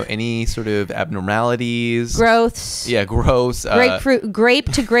any sort of abnormalities, growths. Yeah, growths.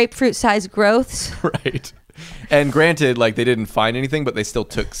 Grape to grapefruit size growths. Right. And granted, like they didn't find anything, but they still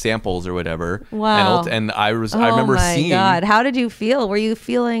took samples or whatever. Wow. And I remember seeing. Oh my god! How did you feel? Were you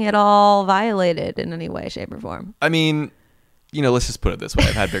feeling at all violated in any way, shape, or form? I mean, let's just put it this way: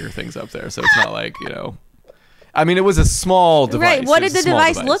 I've had bigger things up there, so it's not like I mean, it was a small device. Right. What did the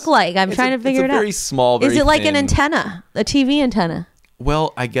device look like? I'm trying to figure it out. It's very small. Very Is it like thin. an antenna, a TV antenna?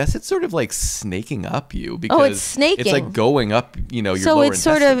 Well, I guess it's sort of like snaking up you because it's snaking. It's like going up, your so lower it's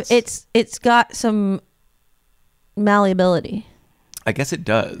sort of intestines. it's got some malleability. I guess it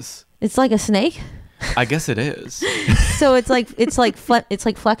does. It's like a snake. I guess it is. So it's like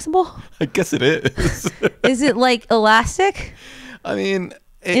flexible. I guess it is. Is it like elastic? I mean,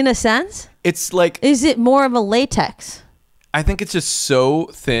 in a sense, it's like. Is it more of a latex? I think it's just so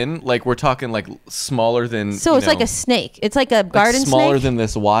thin. Like we're talking like smaller than. So it's like a snake. It's like a garden snake. Smaller than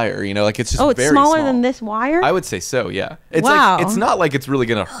this wire. Like it's just. It's smaller than this wire. I would say so. Yeah. It's wow. Like it's not like it's really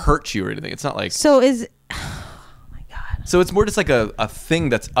gonna hurt you or anything. It's not like. So is. Oh my god. So it's more just like a thing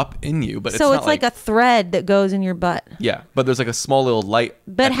that's up in you, but So it's not like a thread that goes in your butt. Yeah, but there's like a small little light.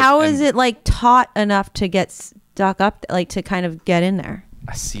 But how is it like taut enough to get stuck up, like to kind of get in there?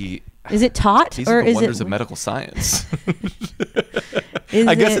 I see. Is it taut, These or are the is wonders it? of medical science. Is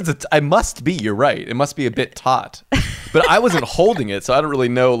I guess it- I must be. You're right. It must be a bit taut. But I wasn't holding it, so I don't really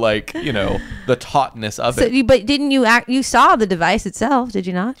know, like, the tautness of So, it. but didn't you you saw the device itself? Did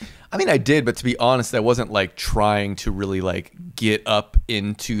you not? I mean, I did, but to be honest, I wasn't like trying to really like get up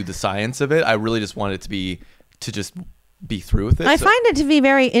into the science of it. I really just wanted it to just be through with it. I So- find it to be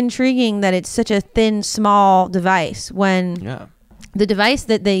very intriguing that it's such a thin, small device when Yeah. the device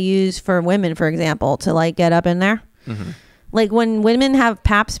that they use for women, for example, to like get up in there, like when women have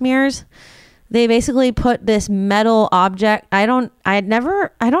pap smears, they basically put this metal object. I don't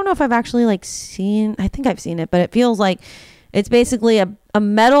know if I've actually like seen, I think I've seen it, but it feels like it's basically a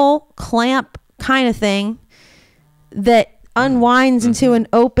metal clamp kind of thing that unwinds into an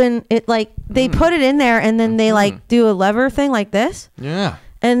open, it like they put it in there and then they like do a lever thing like this. Yeah.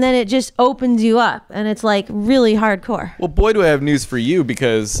 And then it just opens you up, and it's like really hardcore. Well, boy, do I have news for you,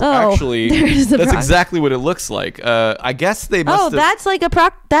 because Oh, actually, there's the that's pro- exactly what it looks like. I guess they must Oh, have... that's like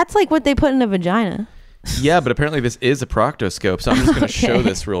that's like what they put in a vagina. Yeah, but apparently this is a proctoscope, so I'm just going to show Okay.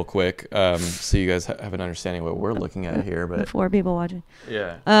 this real quick, so you guys have an understanding of what we're looking at here. But Four people watching.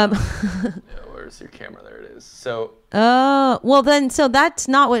 yeah, Um. where's your camera? There it is. So, Oh, well then, so that's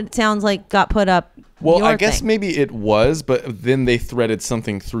not what it sounds like got put up. well, your I guess thing. maybe it was, but then they threaded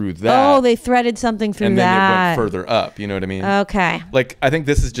something through that. Oh, they threaded something through and then it that. went further up. You know what I mean? Okay. Like, I think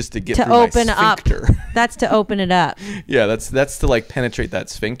this is just to get To through open my up. sphincter. That's to open it up. Yeah, that's to like penetrate that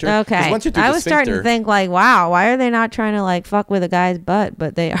sphincter. 'Cause Okay. Once you're through I the was starting to sphincter- think like, wow, why are they not trying to like fuck with a guy's butt,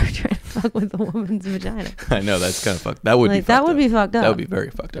 but they are trying to fuck with a woman's vagina? I know that's kind of fucked. That would be Like, that fucked would up. be fucked up. That would be very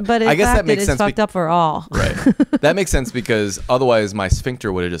fucked up. But in I guess fact, that makes it is sense. fucked up for all. Right. That makes sense, because otherwise my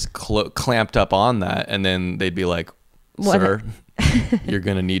sphincter would have just clamped up on that, and then they'd be like, What- "Sir, you're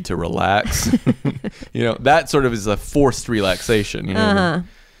gonna need to relax." That sort of is a forced relaxation. You know. What I mean?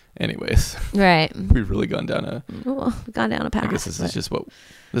 Anyways, Right. we've really gone down a. Well, we've gone down a path. I guess this but is just what.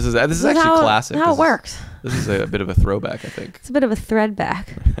 This is actually how, classic. How This it is- works. This is a bit of a throwback, I think. It's a bit of a thread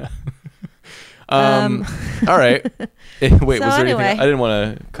back. All right. Wait, So was there anyway. anything? I didn't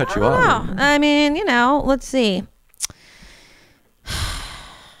want to cut you off. No, I mean, let's see.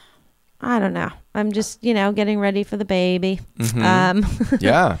 I don't know. I'm just, getting ready for the baby. Mhm.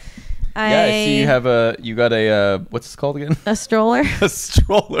 Yeah. Yeah, I see you got a what's it called again? a stroller. A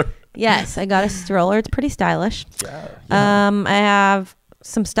stroller. Yes, I got a stroller. It's pretty stylish. Yeah. I have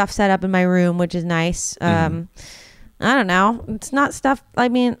some stuff set up in my room, which is nice. Mm-hmm. I don't know. It's not stuff. I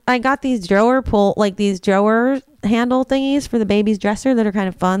mean, I got these drawer handle thingies for the baby's dresser that are kind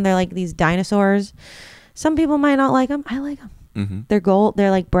of fun. They're like these dinosaurs. Some people might not like them. I like them. Mm-hmm. They're gold.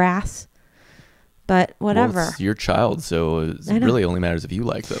 They're like brass. But whatever. Well, it's your child, so it I know. really only matters if you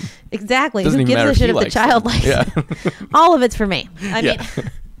like them. Exactly. Doesn't Who even gives matter a if shit he if the likes child them. likes Yeah. it? All of it's for me. I Yeah. mean,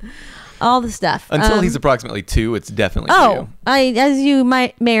 all the stuff. Until he's approximately 2, it's definitely for Oh, you. as you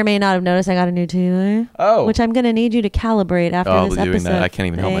may or may not have noticed, I got a new TV. Oh. Which I'm going to need you to calibrate after Oh, this we're doing episode. that. I can't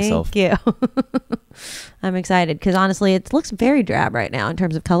even help myself. Thank you. I'm excited because honestly, it looks very drab right now in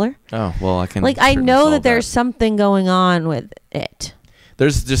terms of color. Oh, well, I can. Like I certainly know solve that there's something going on with it.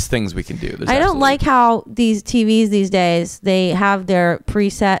 There's just things we can do. There's I don't absolutely- like how these TVs these days, they have their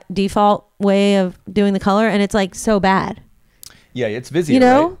preset default way of doing the color and it's like so bad. Yeah, it's Vizio, You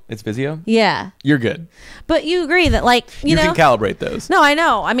know? right? It's Vizio? Yeah. You're good. But you agree that like, you know. can calibrate those. No, I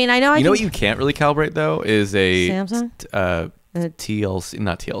know. I mean, I know I You can. know what you can't really calibrate, though, is a Samsung? TLC,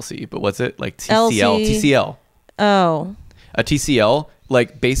 not TLC, but what's it? Like LC. TCL. Oh. A TCL,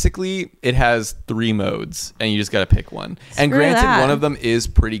 like basically it has 3 modes and you just got to pick one. And Screw granted, that. one of them is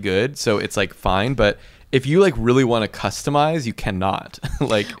pretty good, so it's like fine, but if you like really want to customize, you cannot.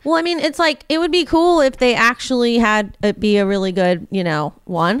 Like, Well, I mean, it's like it would be cool if they actually had it be a really good,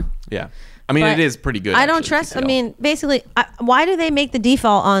 one. yeah. I mean, But it is pretty good. I don't actually, trust. I TCL. mean, basically, why do they make the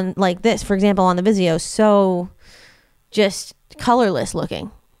default on like this, for example, on the Vizio, so just colorless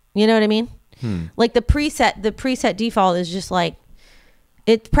looking? You know what I mean? Like the preset default is just like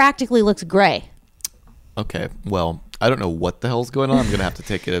it practically looks gray. Okay, well, I don't know what the hell's going on. I'm gonna have to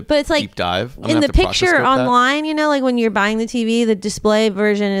take a But it's like deep dive. I'm in gonna the have to picture process that. online, like when you're buying the TV, the display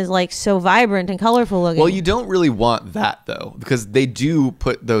version is like so vibrant and colorful looking. Well, you don't really want that though, because they do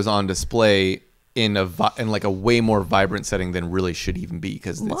put those on display in like a way more vibrant setting than really should even be.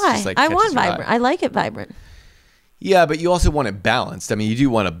 Because why? just, like, I catches want your eye. vibrant. I like it vibrant. Yeah, but you also want it balanced. I mean, you do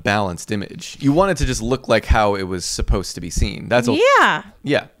want a balanced image. You want it to just look like how it was supposed to be seen. That's all. Yeah,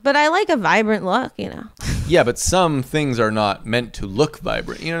 Yeah. but I like a vibrant look. Yeah, but some things are not meant to look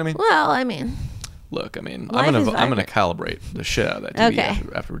vibrant. You know what I mean? Well, I mean, Look, I mean, Life I'm is gonna vibrant. calibrate the shit out of that TV Okay.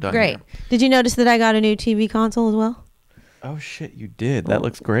 after we're done. great. Here. Did you notice that I got a new TV console as well? Oh shit, you did. That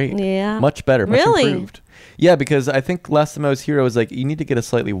looks great. Yeah. Much better. Much Really? improved. Yeah, because I think last time I was here, I was like, you need to get a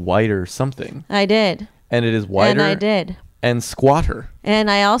slightly wider something, I did. and it is wider. And I did. And squatter. And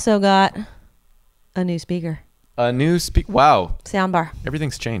I also got a new speaker. A new Wow, Soundbar.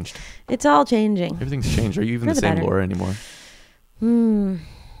 everything's changed. It's all changing. Everything's changed. Are you even For the the same better. Laura anymore?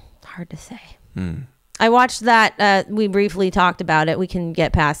 Hard to say. Hmm. I watched that. We briefly talked about it. We can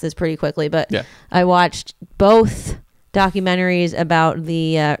get past this pretty quickly, but Yeah. I watched both documentaries about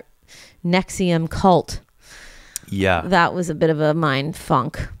the NXIVM cult. Yeah. That was a bit of a mind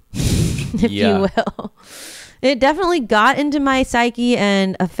funk, if Yeah. you will. It definitely got into my psyche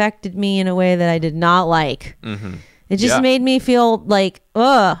and affected me in a way that I did not like. Mm-hmm. It just Yeah. made me feel like,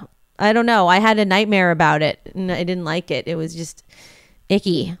 I don't know. I had a nightmare about it and I didn't like it. It was just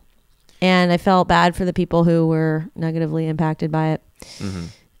icky. And I felt bad for the people who were negatively impacted by it. Mm-hmm.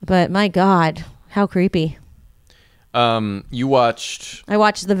 But my God, how creepy. You watched I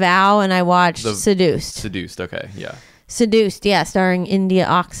watched The Vow and I watched Seduced. Seduced. Okay. Yeah. Seduced, yeah, starring India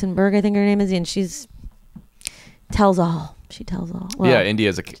Oxenberg, I think her name is. And she's tells all. She tells all. Well, Yeah. India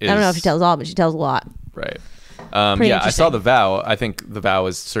is I don't know if she tells all, but she tells a lot. Right. Pretty Yeah, I saw interesting. The Vow. I think The Vow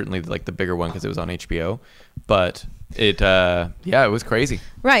is certainly like the bigger one because it was on HBO. But it was crazy.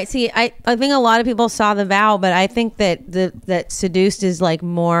 Right. See, I think a lot of people saw The Vow, but I think that that Seduced is like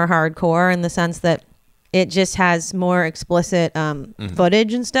more hardcore in the sense that it just has more explicit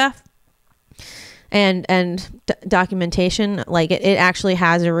footage and stuff, and documentation. Like it actually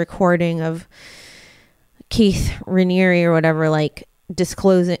has a recording of Keith Raniere or whatever, like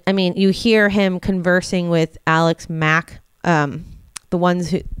disclosing. I mean, you hear him conversing with Alex Mack,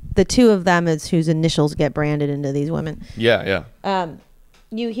 the two of them is whose initials get branded into these women. Yeah.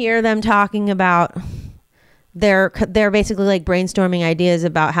 You hear them talking about they're basically like brainstorming ideas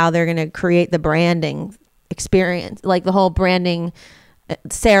about how they're going to create the branding experience, like the whole branding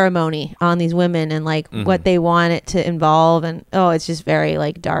ceremony on these women and like what they want it to involve. And it's just very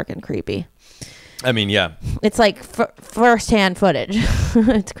like dark and creepy. I mean, yeah. It's like first-hand footage.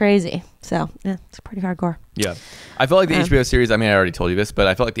 It's crazy. So yeah, it's pretty hardcore. Yeah. I felt like the HBO series, I mean, I already told you this, but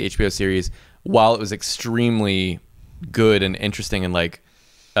I felt like the HBO series, while it was extremely good and interesting and like,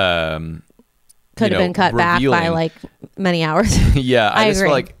 could have been cut back by revealing. like many hours. Yeah. I just agree.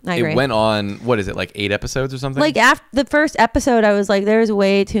 feel like I agree. it went on, what is it, like 8 episodes or something? Like after the first episode, I was like, there's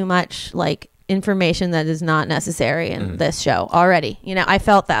way too much like information that is not necessary in this show already. You know, I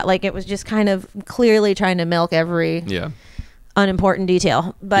felt that like it was just kind of clearly trying to milk every unimportant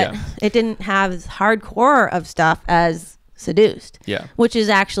detail, but it didn't have as hardcore of stuff as Seduced. Yeah. Which is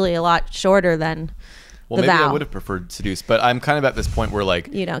actually a lot shorter than Well, The maybe I Vow. would have preferred Seduced, but I'm kind of at this point where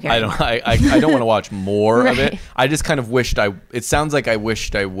like You don't care I don't want to watch more of it. Right. I just kind of wished it sounds like I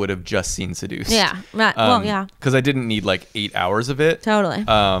wished I would have just seen Seduced. Yeah. Right. Well, yeah. Because I didn't need like 8 hours of it. Totally.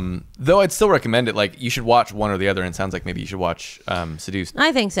 Though I'd still recommend it. Like you should watch one or the other, and it sounds like maybe you should watch Seduced.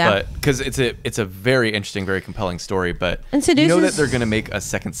 I think so. But because it's a very interesting, very compelling story. But And you know Seduce that is- they're gonna make a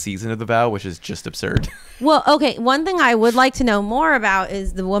second season of The Vow, which is just absurd. Well, okay. One thing I would like to know more about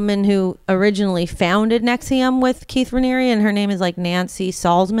is the woman who originally founded NXIVM with Keith Raniere, and her name is like Nancy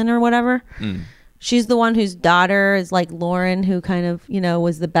Salzman or whatever. She's the one whose daughter is like Lauren, who kind of,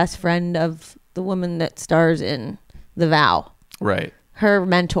 was the best friend of the woman that stars in The Vow, Right. her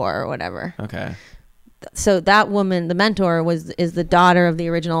mentor or whatever. Okay. So that woman, the mentor, is the daughter of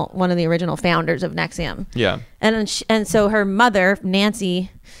one of the original founders of NXIVM. Yeah. And so her mother, Nancy,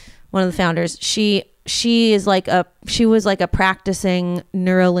 one of the founders, she was like a practicing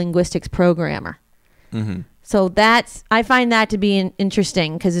neurolinguistics programmer. Mm-hmm. So I find that to be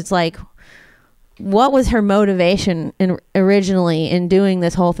interesting because it's like, what was her motivation originally in doing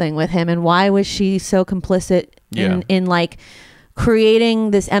this whole thing with him, and why was she so complicit in like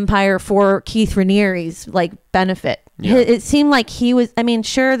creating this empire for Keith Raniere's like benefit? Yeah. It seemed like he was. I mean,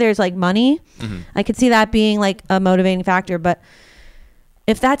 sure, there's like money. I could see that being like a motivating factor, but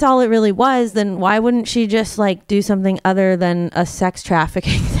if that's all it really was, then why wouldn't she just like do something other than a sex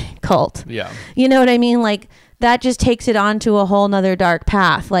trafficking cult? Yeah. You know what I mean? Like that just takes it on to a whole nother dark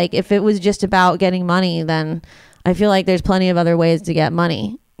path. Like if it was just about getting money, then I feel like there's plenty of other ways to get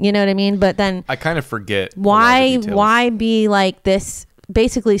money. You know what I mean? But then I kind of forget a lot of the details. why be like this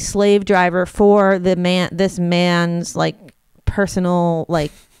basically slave driver for this man's like personal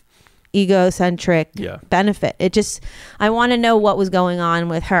like egocentric benefit? I want to know what was going on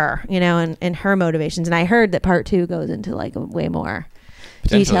with her, and her motivations. And I heard that part 2 goes into like a way more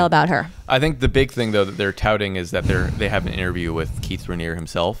detail about her. I think the big thing though that they're touting is that they have an interview with Keith Raniere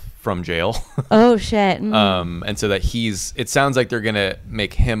himself from jail. Oh shit. And so that it sounds like they're gonna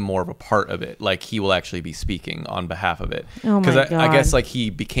make him more of a part of it, like he will actually be speaking on behalf of it. Oh my God. I guess like he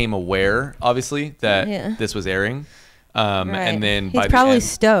became aware obviously that this was airing. Right. And then he's by probably the end,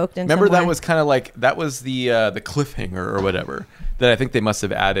 stoked. remember that was kind of like that was the cliffhanger or whatever that I think they must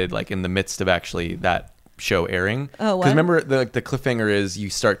have added like in the midst of actually that show airing. Oh, what? Because remember the cliffhanger is you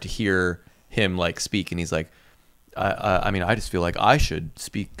start to hear him like speak and he's like, I mean, I just feel like I should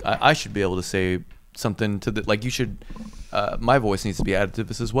speak. I should be able to say something to the like you should. My voice needs to be added to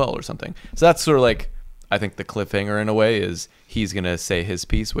this as well or something. So that's sort of like I think the cliffhanger in a way is he's gonna say his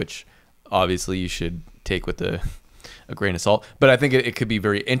piece, which obviously you should take with a grain of salt, but I think it could be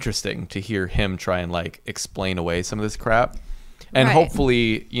very interesting to hear him try and like explain away some of this crap, and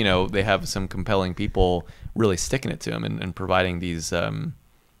hopefully they have some compelling people really sticking it to him and providing these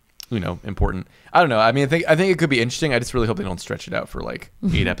important. I don't know. I mean, I think it could be interesting. I just really hope they don't stretch it out for like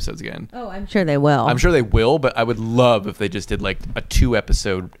 8 episodes again. Oh, I'm sure they will. I'm sure they will, but I would love if they just did like a 2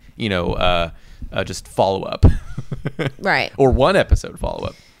 episode, just follow up, right? Or 1 episode follow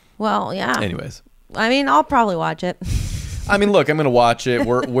up. Well, yeah. Anyways. I mean, I'll probably watch it. I mean, look, I'm gonna watch it.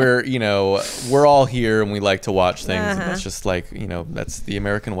 We're all here and we like to watch things. And that's just like that's the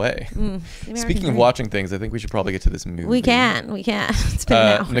American way. Speaking of watching things, I think we should probably get to this movie. We can. It's been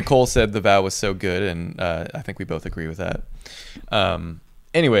an hour. Nicole said The Vow was so good, and I think we both agree with that.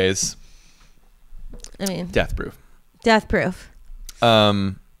 Anyways, I mean, Death Proof.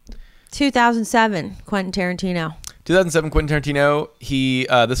 2007, Quentin Tarantino. 2007, Quentin Tarantino.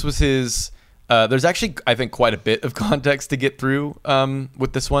 This was his. There's actually, I think, quite a bit of context to get through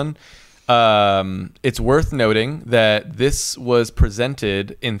with this one. It's worth noting that this was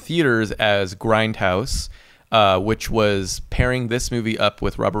presented in theaters as Grindhouse, which was pairing this movie up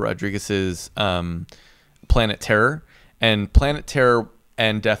with Robert Rodriguez's Planet Terror. And Planet Terror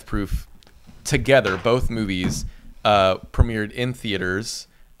and Death Proof together, both movies, premiered in theaters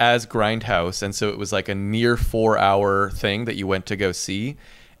as Grindhouse. And so it was like a near 4-hour thing that you went to go see.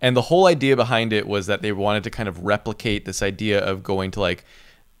 And the whole idea behind it was that they wanted to kind of replicate this idea of going to like,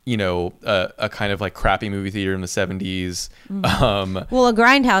 a kind of like crappy movie theater in the 70s. Well, a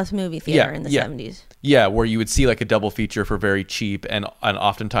Grindhouse movie theater in the 70s. Yeah, where you would see like a double feature for very cheap. And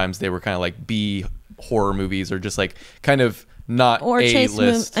oftentimes they were kind of like B horror movies or just like kind of not or A chase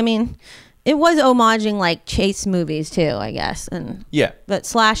list. I mean, it was homaging like chase movies too, I guess. And yeah. But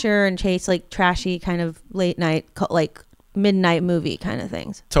slasher and chase, like trashy kind of late night, like midnight movie kind of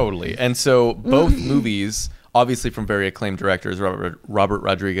things. Totally. And so both movies, obviously from very acclaimed directors, Robert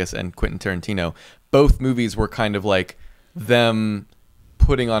Rodriguez and Quentin Tarantino, both movies were kind of like them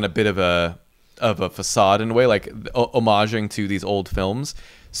putting on a bit of a facade in a way, like homaging to these old films.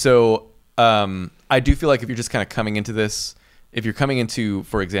 So I do feel like if you're just kind of coming into this, if you're coming into,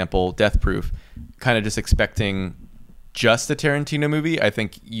 for example, Death Proof, kind of just expecting just a Tarantino movie, I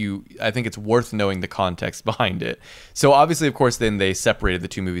think it's worth knowing the context behind it. So obviously, of course, then they separated the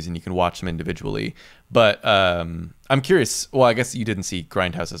 2 movies and you can watch them individually. But I'm curious. Well, I guess you didn't see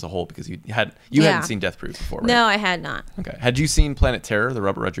Grindhouse as a whole because you hadn't seen Death Proof before, right? No, I had not. Okay. Had you seen Planet Terror, the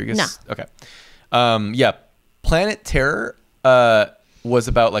Robert Rodriguez? No. Okay. Yeah. Planet Terror was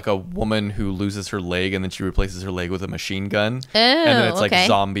about like a woman who loses her leg and then she replaces her leg with a machine gun. Oh, and then it's like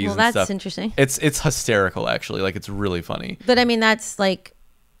zombies and stuff. That's interesting. It's hysterical, actually. Like, it's really funny. But I mean, that's like,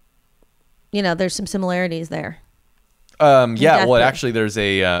 there's some similarities there. Yeah. Well, actually, there's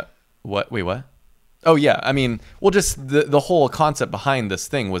a what? Wait, what? Oh, yeah. I mean, well, just the whole concept behind this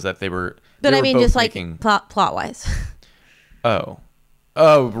thing was that they were. But I mean, just like making... plot wise. Oh,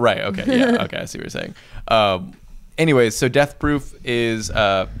 right. Okay. Yeah. Okay. I see what you're saying. Anyways, so Death Proof is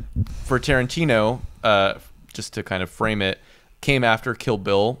for Tarantino, just to kind of frame it, came after Kill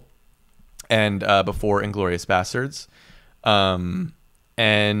Bill and before Inglourious Basterds. And,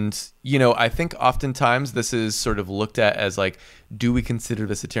 I think oftentimes this is sort of looked at as like, do we consider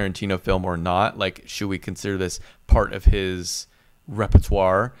this a Tarantino film or not? Like, should we consider this part of his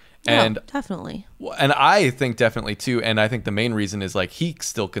repertoire? And definitely. And I think definitely too. And I think the main reason is like he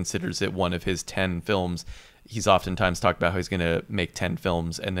still considers it one of his 10 films. He's oftentimes talked about how he's going to make 10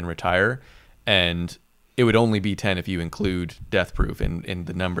 films and then retire. And it would only be 10 if you include Death Proof in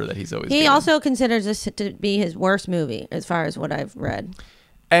the number that he's always He given. also considers this to be his worst movie, as far as what I've read.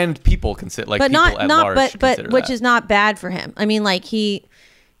 And people consider, like, but people not, at not, large but which that. is not bad for him. I mean, like he's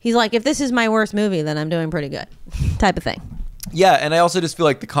like, if this is my worst movie, then I'm doing pretty good, type of thing. Yeah, and I also just feel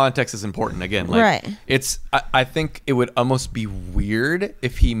like the context is important. Again, like, right. I think it would almost be weird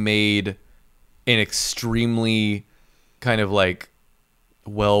if he made an extremely kind of like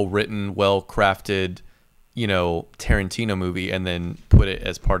well written, well crafted, Tarantino movie and then put it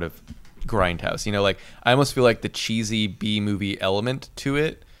as part of Grindhouse. Like I almost feel like the cheesy B movie element to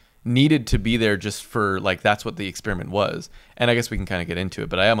it needed to be there just for like that's what the experiment was. And I guess we can kind of get into it,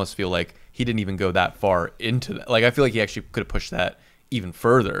 but I almost feel like he didn't even go that far into that. Like I feel like he actually could have pushed that even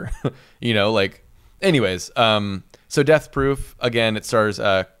further. Like anyways, so Death Proof, again, it stars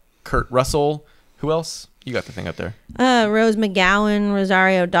Kurt Russell. Who else? You got the thing up there. Rose McGowan,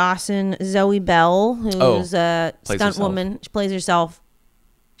 Rosario Dawson, Zoe Bell, who's a stunt woman. She plays herself.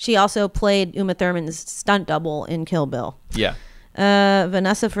 She also played Uma Thurman's stunt double in Kill Bill. Yeah.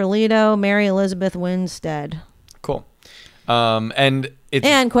 Vanessa Ferlito, Mary Elizabeth Winstead. Cool. And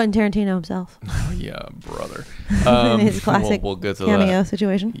Quentin Tarantino himself. Yeah, brother. His classic we'll get to cameo that.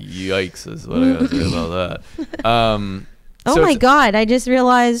 situation. Yikes is what I gotta say about that. Oh my God! I just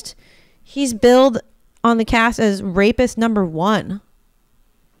realized he's billed on the cast as rapist number 1.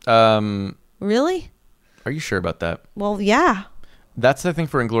 Really? Are you sure about that? Well, yeah. That's I think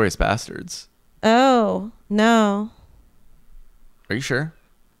for Inglourious Bastards. Oh no. Are you sure?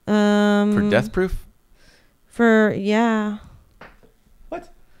 For Death Proof? Yeah.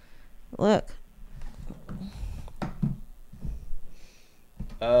 What? Look.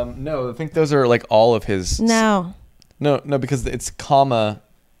 No, I think those are like all of his. No, because it's comma.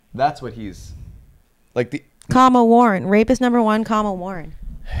 That's what he's like the comma Warren, rapist number 1, comma Warren.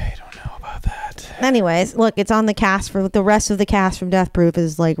 I don't know about that. Anyways, look, it's on the cast for the rest of the cast from Death Proof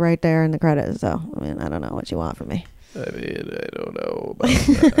is like right there in the credits. So I mean, I don't know what you want from me. I don't know about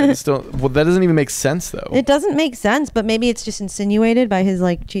that. I just don't. Well, that doesn't even make sense though. It doesn't make sense, but maybe it's just insinuated by his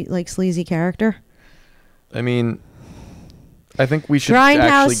like sleazy character. I mean, I think we should Grindhouse,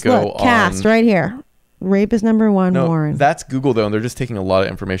 actually go look, on. Cast right here. Rapist number 1, No, Warren. that's Google though, and they're just taking a lot of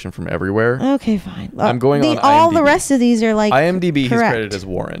information from everywhere. Okay, fine. I'm going on all the IMDb. rest of these are like IMDb, correct. he's credited as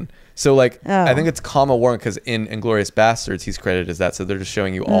Warren. So like, Oh. I think it's comma Warren because in Inglourious Bastards he's credited as that. So they're just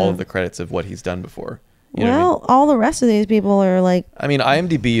showing you all of the credits of what he's done before. You know what I mean? Well, all the rest of these people are like. I mean,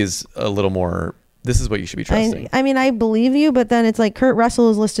 IMDb is a little more. This is what you should be trusting. I mean, I believe you, but then it's like Kurt Russell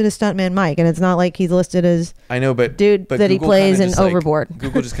is listed as Stuntman Mike, and it's not like he's listed as. I know, but dude but that he Google plays kinda in just, like, Overboard.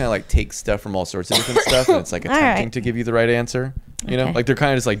 Google just kind of like takes stuff from all sorts of different stuff, and it's like All attempting right. to give you the right answer. You know, Okay. like they're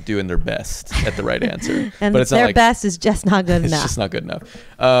kind of just like doing their best at the right answer, And but it's not their like best is just not good it's enough. just not good enough.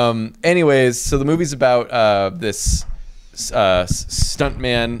 Anyways, so the movie's about this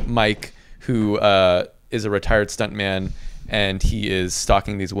stuntman Mike, who is a retired stuntman, and he is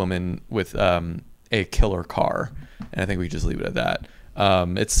stalking these women with a killer car. And I think we just leave it at that.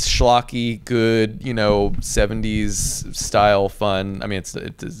 It's schlocky, good, 70s style fun. I mean,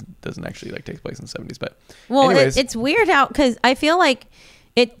 doesn't actually like take place in the 70s, but Well, anyways, it's weird how, because I feel like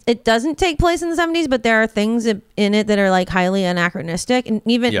it doesn't take place in the 70s, but there are things in it that are like highly anachronistic, and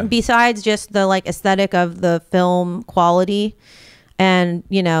even besides just the like aesthetic of the film quality and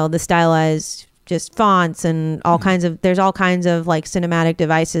the stylized just fonts and all kinds of, there's all kinds of like cinematic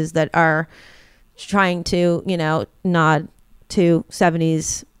devices that are trying to nod to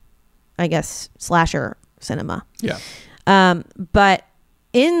 70s, I guess, slasher cinema. yeah. But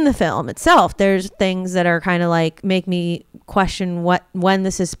in the film itself, there's things that are kind of like make me question when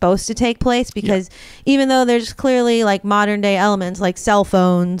this is supposed to take place, because even though there's clearly like modern day elements like cell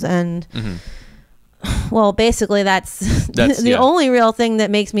phones and well, basically that's the only real thing that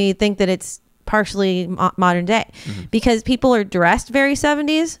makes me think that it's partially modern day, because people are dressed very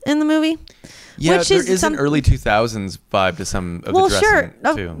 70s in the movie. Yeah, which there is is an early 2000s vibe to some of the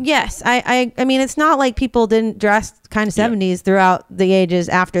dressing too. Yes. I mean, it's not like people didn't dress kind of 70s throughout the ages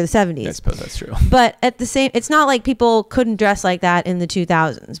after the 70s. I suppose that's true. But it's not like people couldn't dress like that in the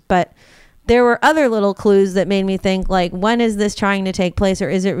 2000s. But there were other little clues that made me think, like, when is this trying to take place, or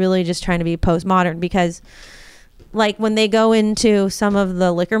is it really just trying to be postmodern? Because, like, when they go into some of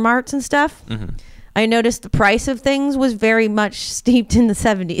the liquor marts and stuff, I noticed the price of things was very much steeped in the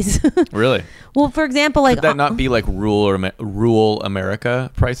 70s. Really? Well, for example, like, could that not be like rural America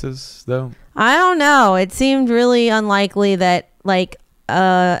prices though? I don't know. It seemed really unlikely that like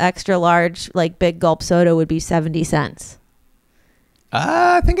extra large, like big gulp soda would be 70 cents.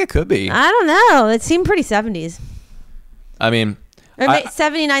 I think it could be. I don't know. It seemed pretty 70s. I mean, Or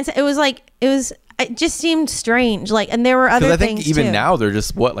 79 cents. It just seemed strange. Like, and there were other I think things even too. now they're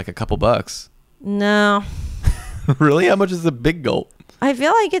just like a couple bucks. No. Really? How much is a big gulp? I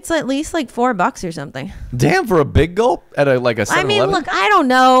feel like it's at least like $4 or something. Damn, for a big gulp at a 7-Eleven? I mean, look, I don't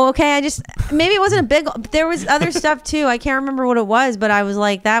know. Okay, maybe it wasn't a big. There was other stuff too. I can't remember what it was, but I was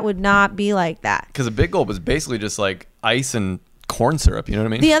like, that would not be like that. Because a big gulp is basically just like ice and corn syrup. You know what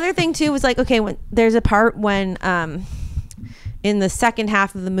I mean? The other thing too was like, okay, when there's a part when in the second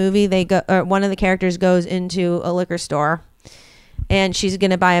half of the movie, they go, or one of the characters goes into a liquor store, and she's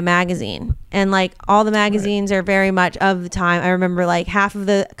gonna buy a magazine, and like all the magazines are very much of the time. I remember like half of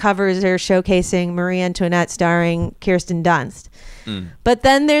the covers are showcasing Marie Antoinette starring Kirsten Dunst, but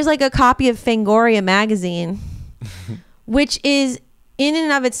then there's like a copy of Fangoria magazine, which is in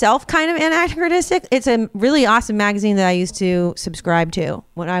and of itself kind of anachronistic. It's a really awesome magazine that I used to subscribe to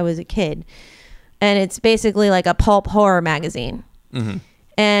when I was a kid, and it's basically like a pulp horror magazine.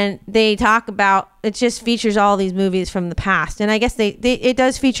 And they talk about, it just features all these movies from the past. And I guess it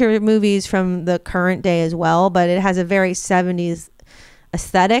does feature movies from the current day as well, but it has a very 70s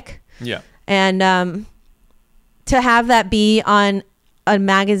aesthetic. Yeah. And to have that be on a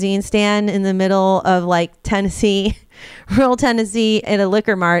magazine stand in the middle of like Tennessee, rural Tennessee, in a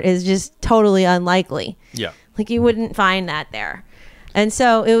liquor mart is just totally unlikely. Yeah. Like you wouldn't find that there. And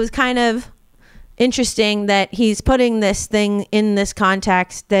so it was kind of interesting that he's putting this thing in this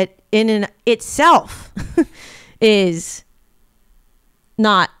context that in and itself is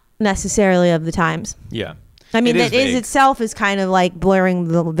not necessarily of the times. Yeah. I mean, It that is itself is kind of like blurring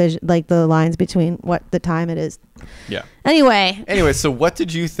the vision, like the lines between what the time it is. Yeah. Anyway, So what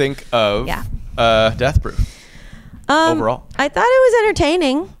did you think of Death Proof overall? I thought it was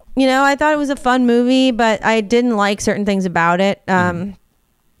entertaining. You know, I thought it was a fun movie, but I didn't like certain things about it.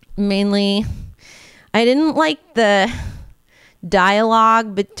 Mainly, I didn't like the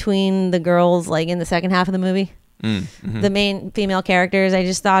dialogue between the girls, like in the second half of the movie. The main female characters. I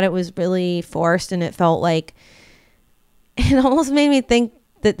just thought it was really forced, and it felt like it almost made me think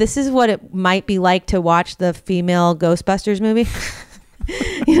that this is what it might be like to watch the female Ghostbusters movie.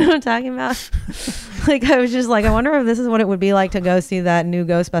 You know what I'm talking about? Like, I was just like, I wonder if this is what it would be like to go see that new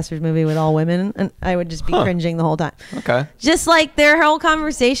Ghostbusters movie with all women, and I would just be cringing the whole time. Okay. Just like their whole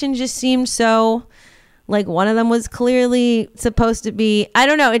conversation just seemed so, like one of them was clearly supposed to be, I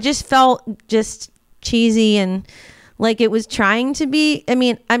don't know, it just felt just cheesy, and like it was trying to be, I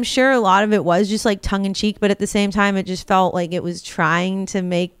mean, I'm sure a lot of it was just like tongue in cheek, but at the same time it just felt like it was trying to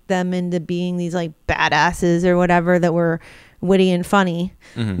make them into being these like badasses or whatever that were witty and funny.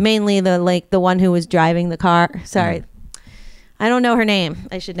 Mainly the one who was driving the car. Sorry, I don't know her name.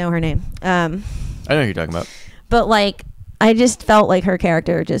 I should know her name. I know who you're talking about. But like, I just felt like her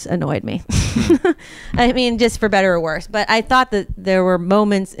character just annoyed me. I mean, just for better or worse. But I thought that there were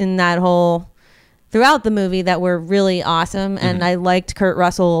moments in that whole throughout the movie that were really awesome, and I liked Kurt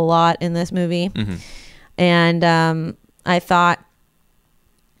Russell a lot in this movie. And I thought,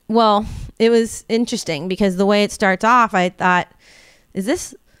 well, it was interesting because the way it starts off, I thought, is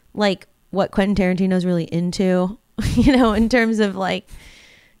this like what Quentin Tarantino's really into? You know, in terms of like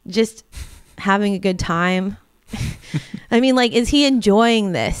just having a good time. I mean, like, is he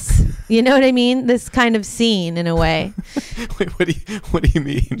enjoying this? You know what I mean? This kind of scene in a way. Wait, what do you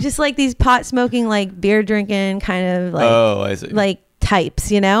mean? Just like these pot smoking, like beer drinking kind of like, I see. Like types,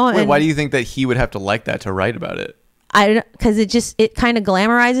 you know? Wait, and why do you think that he would have to like that to write about it? I don't, because it kind of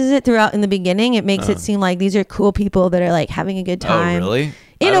glamorizes it throughout in the beginning. It makes it seem like these are cool people that are like having a good time. Oh, really?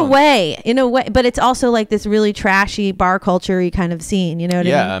 In a way, but it's also like this really trashy bar culture-y kind of scene. You know what I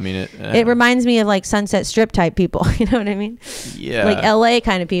mean? Yeah, I mean it reminds me of like Sunset Strip type people. You know what I mean? Yeah. Like LA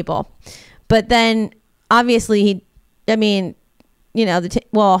kind of people. But then obviously you know,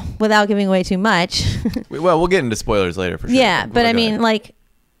 well, without giving away too much. Well, we'll get into spoilers later for sure. Yeah, but I mean, like,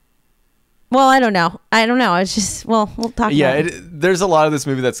 well, I don't know. It's just, well, we'll talk about it. There's a lot of this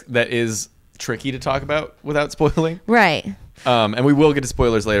movie that is tricky to talk about without spoiling. Right. And we will get to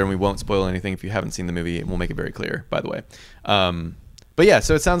spoilers later, and we won't spoil anything if you haven't seen the movie, and we'll make it very clear, by the way. But yeah,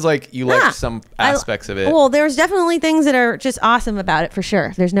 so it sounds like you liked some aspects of it. Well, there's definitely things that are just awesome about it for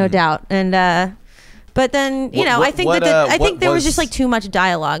sure. There's no doubt. And but then, you know, I think there was just like too much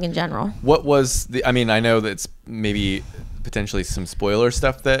dialogue in general. What was I mean, I know that it's maybe potentially some spoiler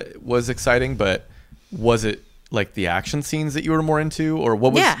stuff that was exciting, but was it like the action scenes that you were more into, or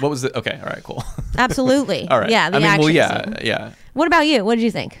what was the, okay, all right, cool. Absolutely. All right. Yeah, action scene. Yeah. What about you? What did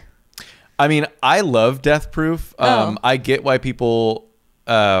you think? I mean, I love Death Proof. I get why people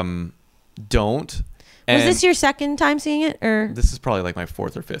don't. Was this your second time seeing it, or this is probably like my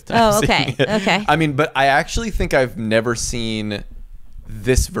fourth or fifth time seeing it. Okay. I mean, but I actually think I've never seen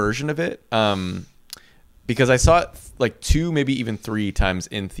this version of it, because I saw it like 2, maybe even 3 times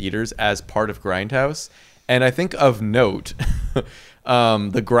in theaters as part of Grindhouse. And I think of note, the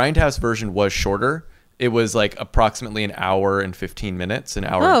Grindhouse version was shorter. It was like approximately an hour and 15 minutes, an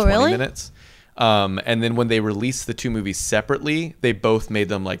hour and 20 minutes. And then when they released the 2 movies separately, they both made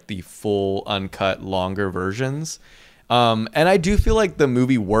them like the full uncut longer versions. And I do feel like the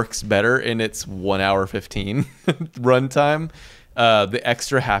movie works better in its 1 hour 15 runtime. The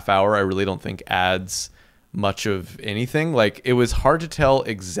extra half hour, I really don't think adds much of anything. Like, it was hard to tell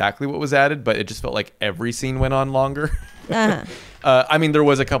exactly what was added, but it just felt like every scene went on longer. Uh-huh. I mean, there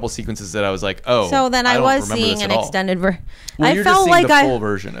was a couple sequences that I was like, oh. So then I don't was remember seeing this an at all. extended version. Well, I you're felt just seeing like the full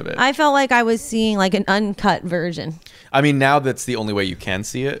version of it. I felt like I was seeing like an uncut version. I mean, now that's the only way you can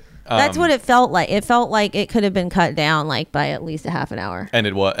see it. That's what it felt like. It felt like it could have been cut down like by at least a half an hour. And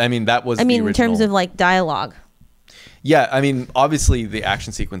it was. I mean, that was. I mean, the in terms original. of like dialogue. Yeah, I mean, obviously the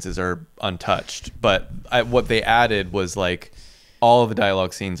action sequences are untouched, but what they added was like all of the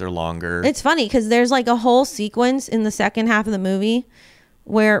dialogue scenes are longer. It's funny because there's like a whole sequence in the second half of the movie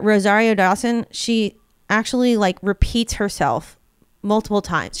where Rosario Dawson, she actually like repeats herself multiple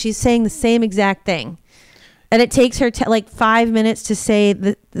times. She's saying the same exact thing. And it takes her like 5 minutes to say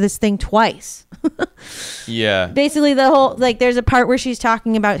this thing twice. Yeah. Basically, the whole like there's a part where she's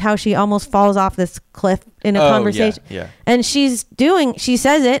talking about how she almost falls off this cliff in a conversation. Yeah. And she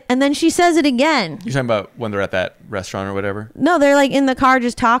says it, and then she says it again. You're talking about when they're at that restaurant or whatever? No, they're like in the car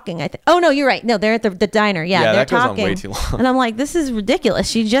just talking. Oh no, you're right. No, they're at the diner. Yeah, they're that goes talking. on way too long. And I'm like, this is ridiculous.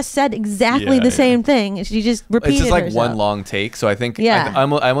 She just said exactly the same thing. And she just repeated It's just like herself. one long take. So I think Yeah. I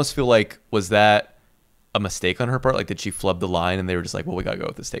almost feel like, was that a mistake on her part? Like, did she flub the line and they were just like, well, we gotta go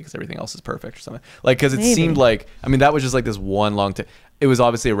with this take because everything else is perfect or something? Like, because it Maybe. seemed like, I mean, that was just like this one long take. It was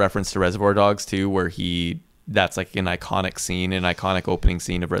obviously a reference to Reservoir Dogs too, where that's like an iconic scene, an iconic opening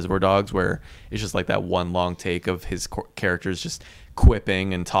scene of Reservoir Dogs, where it's just like that one long take of his characters just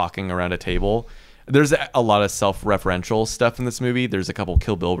quipping and talking around a table. There's a lot of self-referential stuff in this movie. There's a couple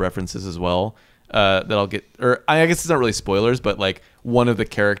Kill Bill references as well that I'll get, or I guess it's not really spoilers, but like one of the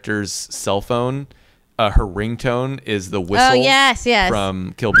characters' cell phone, her ringtone is the whistle. Oh, yes.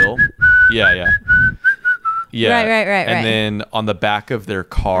 From Kill Bill. Yeah. Right. And then on the back of their I was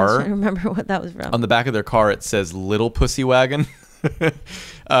car, trying to remember what that was from. on the back of their car, it says "Little Pussy Wagon."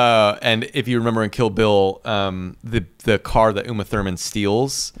 And if you remember in Kill Bill, the car that Uma Thurman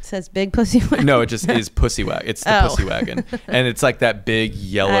steals, It says Big Pussy Wagon. no, it just is Pussy Wagon. It's the Oh. Pussy Wagon, and it's like that big I don't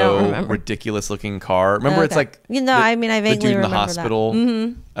yellow, remember. ridiculous looking car. Remember, it's Okay. like You know, I mean, I the vaguely dude in the remember that. hospital.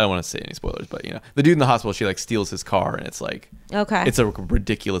 Mhm. I don't want to say any spoilers, but the dude in the hospital, she like steals his car, and it's like Okay. it's a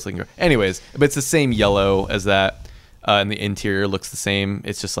ridiculous looking car. Anyways, but it's the same yellow as that. And the interior looks the same.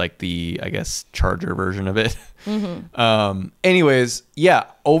 It's just like the, I guess, Charger version of it. Mm-hmm. Anyways, yeah.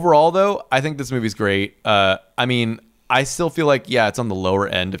 Overall, though, I think this movie's great. I mean, I still feel like, it's on the lower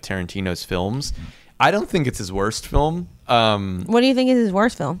end of Tarantino's films. I don't think it's his worst film. What do you think is his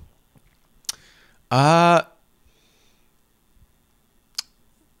worst film? I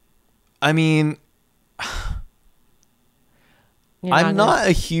mean, I'm not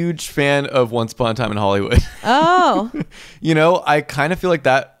a huge fan of Once Upon a Time in Hollywood. Oh. I kind of feel like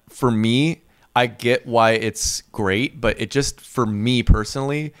that for me. I get why it's great, but it just, for me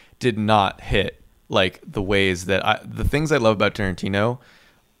personally, did not hit like the ways that the things I love about Tarantino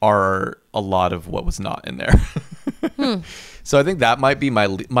are a lot of what was not in there. So I think that might be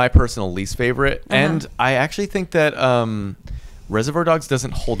my personal least favorite. And I actually think that Reservoir Dogs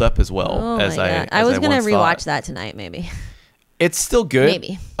doesn't hold up as well as I was gonna once rewatch thought. that tonight, maybe. It's still good,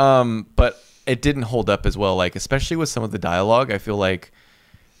 Maybe. but it didn't hold up as well. Like, especially with some of the dialogue, I feel like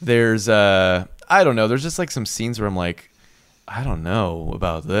there's I don't know. There's just like some scenes where I'm like, I don't know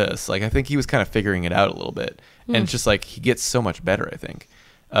about this. Like, I think he was kind of figuring it out a little bit, and it's just like he gets so much better. I think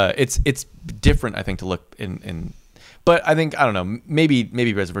it's different. I think to look in, but I think, I don't know.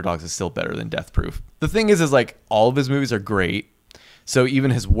 Maybe Reservoir Dogs is still better than Death Proof. The thing is like all of his movies are great, so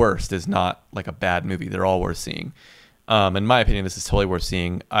even his worst is not like a bad movie. They're all worth seeing. In my opinion, this is totally worth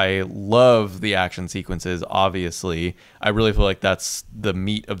seeing. I love the action sequences, obviously. I really feel like that's the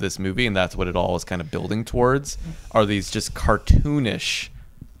meat of this movie, and that's what it all is kind of building towards, are these just cartoonish,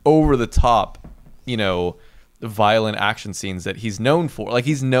 over-the-top, violent action scenes that he's known for. Like,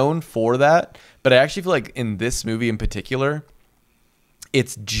 he's known for that, but I actually feel like in this movie in particular,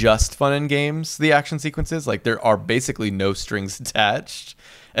 it's just fun and games, the action sequences. Like, there are basically no strings attached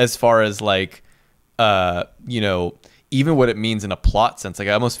as far as, like, even what it means in a plot sense. Like,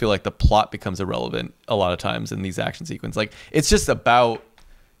 I almost feel like the plot becomes irrelevant a lot of times in these action sequences. Like, it's just about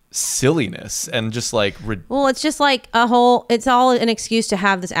silliness and just like Well, it's just like it's all an excuse to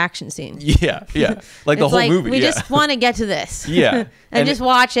have this action scene. yeah like the It's whole like, movie. we just want to get to this. Yeah. and just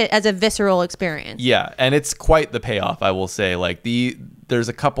watch it as a visceral experience. Yeah, and it's quite the payoff, I will say. Like, there's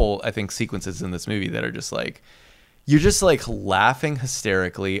a couple, I think, sequences in this movie that are just like, you're just like laughing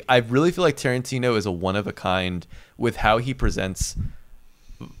hysterically. I really feel like Tarantino is a one of a kind with how he presents,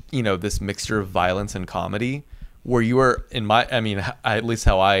 this mixture of violence and comedy, where you are at least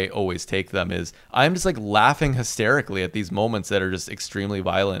how I always take them is I'm just like laughing hysterically at these moments that are just extremely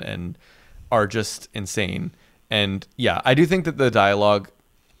violent and are just insane. And yeah, I do think that the dialogue,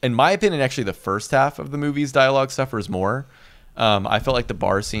 in my opinion, actually the first half of the movie's dialogue suffers more. I felt like the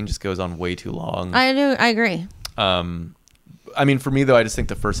bar scene just goes on way too long. I agree. I mean, for me though, I just think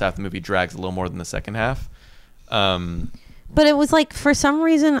the first half of the movie drags a little more than the second half. But it was like, for some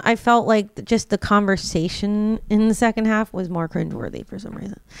reason, I felt like just the conversation in the second half was more cringeworthy for some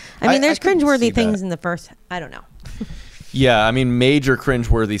reason. I mean, there's cringeworthy things in the first. I don't know. Yeah, I mean, major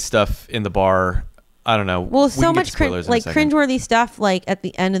cringeworthy stuff in the bar. I don't know. Well, so much cringeworthy stuff, like at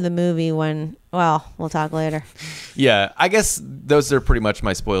the end of the movie when. Well, we'll talk later. Yeah, I guess those are pretty much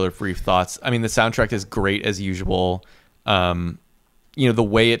my spoiler-free thoughts. I mean, the soundtrack is great as usual. The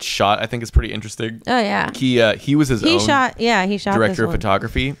way it's shot, I think, is pretty interesting. Oh yeah. He was his own. He shot director of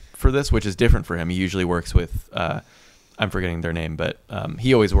photography for this, which is different for him. He usually works with, I'm forgetting their name, but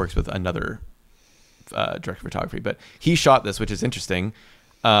he always works with another director of photography. But he shot this, which is interesting.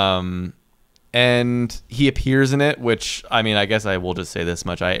 And he appears in it, which, I mean, I guess I will just say this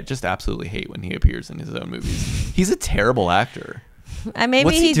much. I just absolutely hate when he appears in his own movies. He's a terrible actor.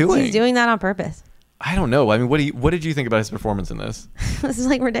 Maybe he's doing that on purpose. I don't know. I mean, what did you think about his performance in this? This is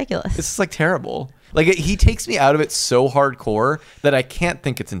like ridiculous. This is like terrible. Like he takes me out of it so hardcore that I can't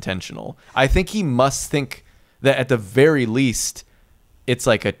think it's intentional. I think he must think that at the very least it's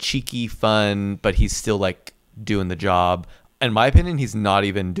like a cheeky fun, but he's still like doing the job. In my opinion, he's not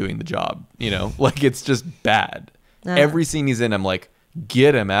even doing the job, like it's just bad. Every scene he's in, I'm like,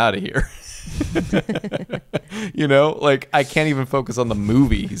 get him out of here. Like I can't even focus on the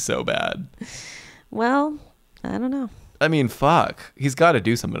movie. He's so bad. Well, I don't know. I mean, fuck. He's got to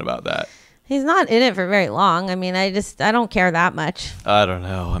do something about that. He's not in it for very long. I mean, I don't care that much. I don't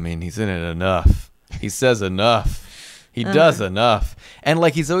know. I mean, he's in it enough. He says enough. He does enough. And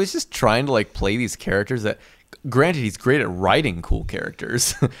like he's always just trying to like play these characters that, granted, he's great at writing cool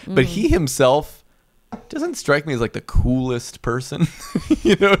characters, but he himself doesn't strike me as like the coolest person.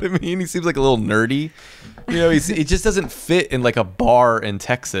 You know what I mean? He seems like a little nerdy. He just doesn't fit in like a bar in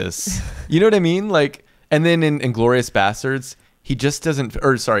Texas. You know what I mean? Like, and then in Inglourious Bastards, he just doesn't.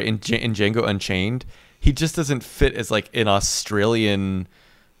 Or sorry, in Django Unchained, he just doesn't fit as like an Australian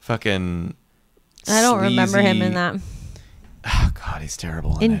fucking. I don't remember him in that. Oh God, he's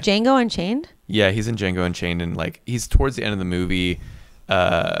terrible in Django Unchained. Yeah, he's in Django Unchained, and like he's towards the end of the movie.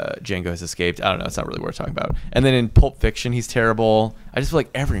 Django has escaped. I don't know. It's not really worth talking about. And then in Pulp Fiction, he's terrible. I just feel like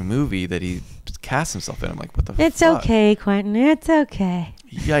every movie that he casts himself in, I'm like, what the fuck? It's okay, Quentin. It's okay.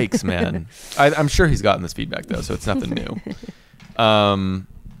 Yikes, man. I'm sure he's gotten this feedback, though, so it's nothing new.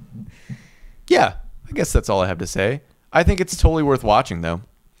 Yeah, I guess that's all I have to say. I think it's totally worth watching, though.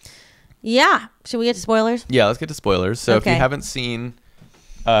 Yeah. Should we get to spoilers? Yeah, let's get to spoilers. So okay. If you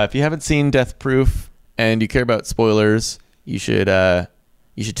haven't seen Death Proof and you care about spoilers, you should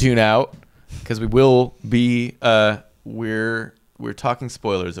tune out, because we will be we're talking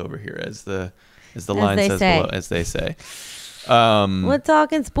spoilers over here as the line says below, as they say. We're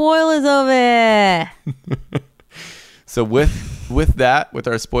talking spoilers over here. So with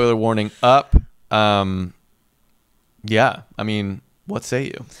our spoiler warning up, yeah, I mean, what say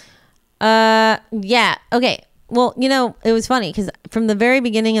you? Yeah, okay. Well, it was funny because from the very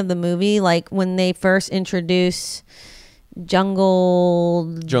beginning of the movie, like when they first introduce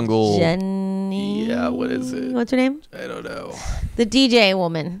Jungle Jenny. Yeah, what is it? What's her name? I don't know. The DJ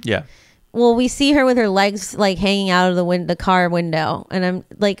woman. Yeah. Well, we see her with her legs like hanging out of the car window, and I'm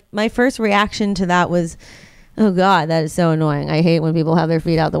like, my first reaction to that was, oh God, that is so annoying. I hate when people have their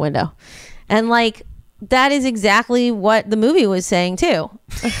feet out the window. And like, that is exactly what the movie was saying too.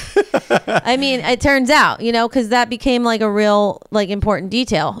 I mean, it turns out, because that became like a real like important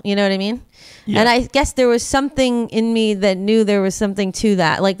detail. You know what I mean? Yeah. And I guess there was something in me that knew there was something to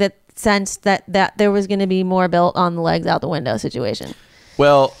that, like that sense that there was going to be more built on the legs out the window situation.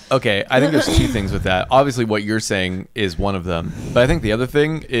 Well, okay. I think there's two things with that. Obviously, what you're saying is one of them. But I think the other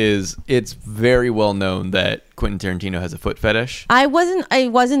thing is it's very well known that Quentin Tarantino has a foot fetish. I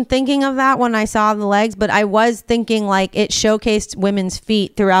wasn't thinking of that when I saw the legs, but I was thinking like it showcased women's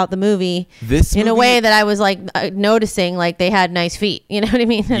feet throughout the movie in a way that I was like noticing like they had nice feet. You know what I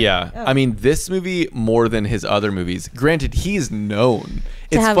mean? Yeah. Oh. I mean, this movie more than his other movies. Granted, he's known.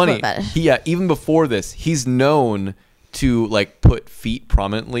 It's funny. Even before this, he's known to like put feet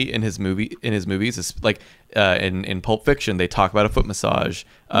prominently in his movies. It's like in Pulp Fiction, they talk about a foot massage.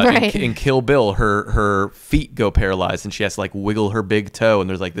 Right. In Kill Bill, her feet go paralyzed and she has to like wiggle her big toe, and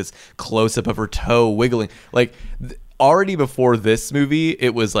there's like this close up of her toe wiggling. Like already before this movie,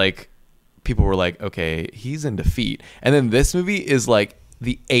 it was like people were like, okay, he's into feet. And then this movie is like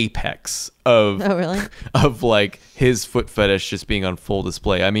the apex of Oh, really? of like his foot fetish just being on full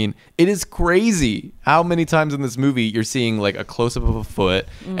display. I mean, it is crazy how many times in this movie you're seeing like a close up of a foot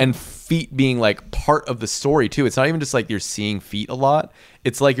and feet being like part of the story too. It's not even just like you're seeing feet a lot.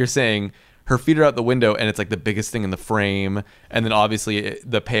 It's like you're saying her feet are out the window and it's like the biggest thing in the frame, and then obviously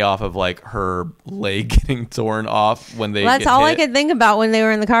the payoff of like her leg getting torn off when they That's get all hit. I could think about when they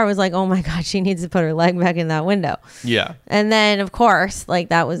were in the car was like, oh my God, she needs to put her leg back in that window. Yeah. And then, of course, like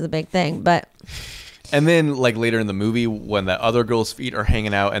that was the big thing. But And then like later in the movie when that other girl's feet are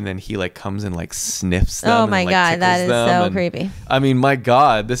hanging out and then he like comes and like sniffs them. oh and, my like, God, that tickles is them, so and- creepy. I mean, my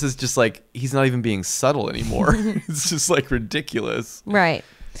God, this is just like, he's not even being subtle anymore. It's just like ridiculous. Right.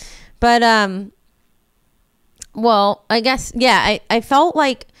 But, well, I guess, yeah, I felt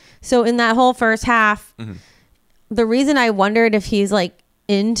like, so in that whole first half, the reason I wondered if he's like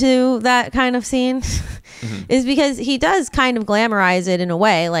into that kind of scene is because he does kind of glamorize it in a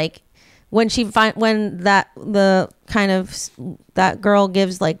way. Like when that girl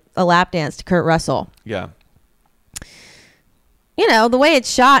gives like a lap dance to Kurt Russell, Yeah. you know, the way it's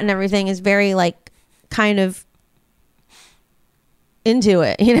shot and everything is very like kind of into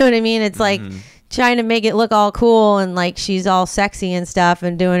it. You know what I mean? It's like trying to make it look all cool and like she's all sexy and stuff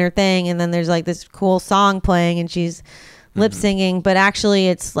and doing her thing. And then there's like this cool song playing and she's lip singing, but actually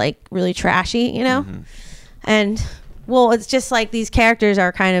it's like really trashy, you know? And well, it's just like these characters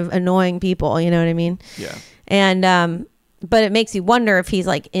are kind of annoying people, you know what I mean? Yeah. And, but it makes you wonder if he's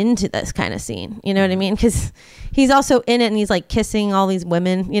like into this kind of scene, you know what I mean? Because he's also in it and he's like kissing all these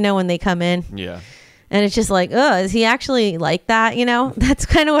women, you know, when they come in. Yeah. And it's just like, oh, is he actually like that? You know, that's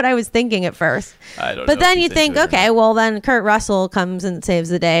kind of what I was thinking at first. I don't know. But then if you he's think, into it or okay, well, then Kurt Russell comes and saves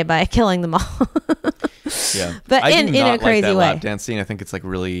the day by killing them all. not. Yeah. But I in do a not crazy like that way. lap dance scene. I think it's like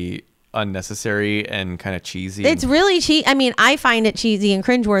really unnecessary and kind of cheesy. It's really cheap. I mean, I find it cheesy and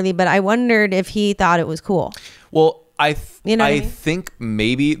cringeworthy, but I wondered if he thought it was cool. Well, You know what I I mean? think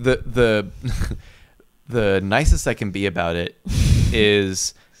maybe the the nicest I can be about it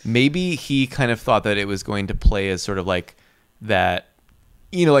is maybe he kind of thought that it was going to play as sort of like that,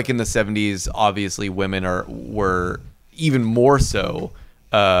 you know, like in the 70s, obviously women were even more so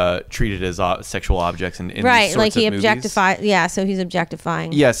treated as sexual objects in Right, these like sorts he of movies. objectified. Yeah, so he's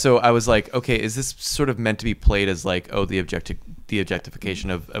objectifying. Yeah, so I was like, okay, is this sort of meant to be played as like, oh, the objectification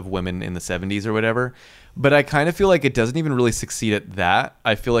of women in the 70s or whatever? But I kind of feel like it doesn't even really succeed at that.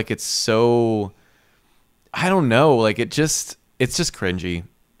 I feel like it's so, I don't know, like it's just cringy.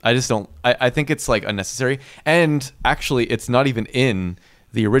 I just don't, I think it's like unnecessary. And actually, it's not even in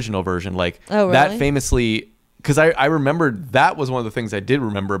the original version. Like Oh, really? that famously, because I remembered that was one of the things I did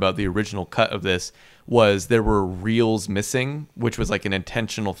remember about the original cut of this was there were reels missing, which was like an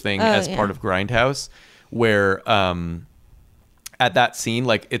intentional thing as yeah. part of Grindhouse, where at that scene,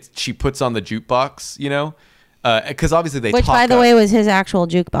 like she puts on the jukebox, you know, because obviously they Which, talk by the up. way, was his actual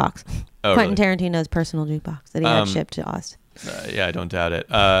jukebox. Oh, Quentin really? Tarantino's personal jukebox that he had shipped to us. Yeah, I don't doubt it.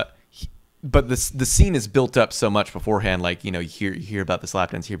 But the scene is built up so much beforehand, like, you know, you hear about this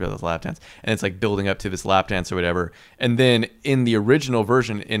lap dance, hear about this lap dance, and it's like building up to this lap dance or whatever. And then in the original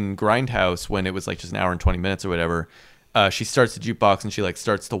version in Grindhouse, when it was like just an hour and 20 minutes or whatever, she starts the jukebox and she like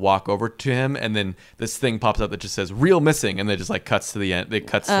starts to walk over to him, and then this thing pops up that just says "reel missing," and then just like cuts to the end. It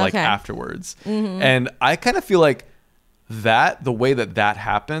cuts to, like Okay. afterwards, and I kind of feel like the way that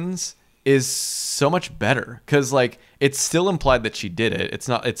happens is so much better because like it's still implied that she did it.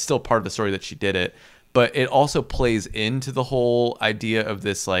 It's still part of the story that she did it, but it also plays into the whole idea of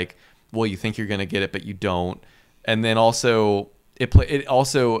this like, well, you think you're gonna get it but you don't, and then also it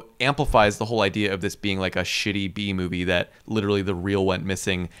also amplifies the whole idea of this being like a shitty B movie that literally the reel went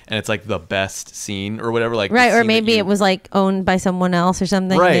missing and it's like the best scene or whatever, like the Right, or scene that maybe it was like owned by someone else or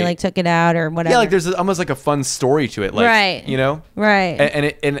something. And they Right. like took it out or whatever. yeah, like there's almost like a fun story to it, like, Right. you know, Right. and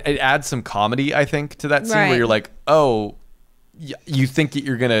it adds some comedy, I think, to that scene Right. where you're like, oh, you think that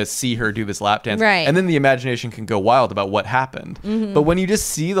you're gonna see her do this lap dance, Right. and then the imagination can go wild about what happened. But when you just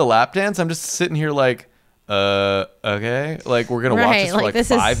see the lap dance, I'm just sitting here like, okay, like we're gonna watch Right, this for like, like this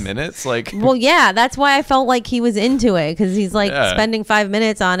 5 is- minute like. Well, yeah, that's why I felt like he was into it because he's like Yeah. spending 5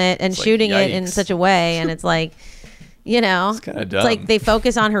 minutes on it and It's like, shooting it in yikes. such a way, and it's like, you know, kinda it's like dumb. they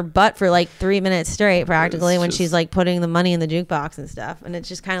focus on her butt for like 3 minutes straight, practically, when just- she's like putting the money in the jukebox and stuff, and it's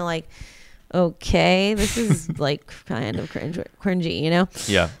just kind of like, okay, this is like kind of cringy, you know?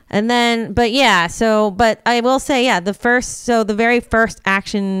 Yeah. And then, but yeah, but I will say, yeah, the very first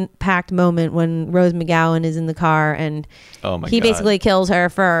action-packed moment when Rose McGowan is in the car and Oh my he God. basically kills her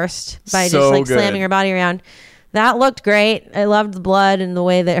first by just So like good. slamming her body around. That looked great. I loved the blood and the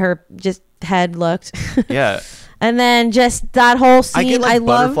way that her just head looked. Yeah. And then just that whole scene, I get like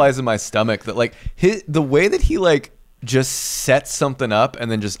love. butterflies in my stomach that like the way that he like just sets something up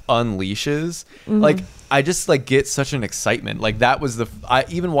and then just unleashes. Like I just like get such an excitement. Like that was I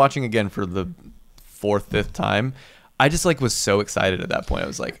even watching again for the 4th, 5th time, I just like was so excited at that point. I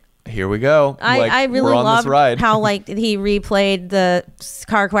was like, here we go. I really we're on loved this ride. how like he replayed the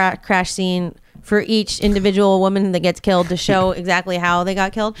car crash scene for each individual woman that gets killed to show exactly how they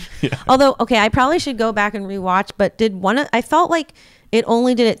got killed. Yeah. Although, okay, I probably should go back and rewatch, but I felt like it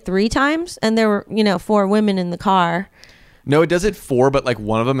only did it 3 times and there were, 4 women in the car. No, it does it 4, but like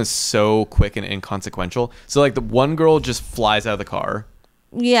one of them is so quick and inconsequential. So like the one girl just flies out of the car.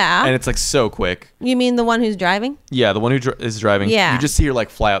 Yeah. And it's like so quick. You mean the one who's driving? Yeah, the one who is driving. Yeah. You just see her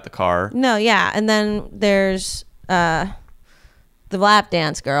like fly out the car. No, yeah. And then there's the lap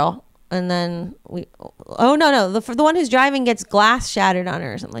dance girl. And then no. The one who's driving gets glass shattered on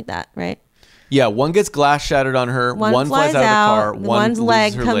her or something like that, right? Yeah, one gets glass shattered on her. One flies out of the car. One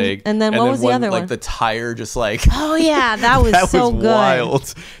loses her leg. And then what was the other one? Like the tire just like. Oh yeah, that was so good.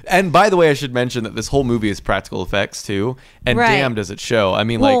 Wild. And by the way, I should mention that this whole movie is practical effects too. And right. Damn does it show. I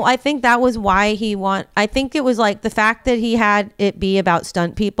mean, I think that was why I think it was like the fact that he had it be about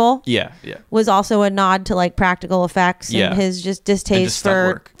stunt people. Yeah. Was also a nod to like practical effects and his just distaste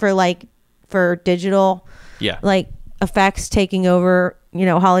for digital. Yeah. Like effects taking over,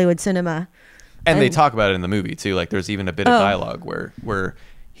 Hollywood cinema. And they talk about it in the movie too. Like there's even a bit of dialogue where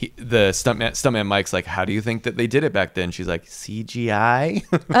the stuntman Mike's like, how do you think that they did it back then? She's like, CGI.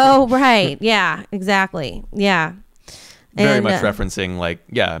 Oh, right. Yeah, exactly. Yeah. Very much referencing like,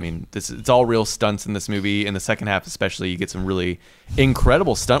 yeah, I mean, it's all real stunts in this movie. In the second half, especially, you get some really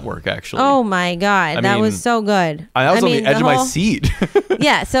incredible stunt work, actually. Oh my God. That was so good. I was on the edge of my seat.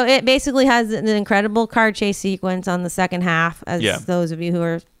 Yeah. So it basically has an incredible car chase sequence on the second half, as those of you who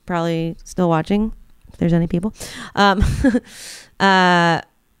are probably still watching, if there's any people. No.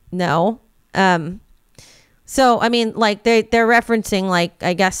 So, I mean, like they're referencing like,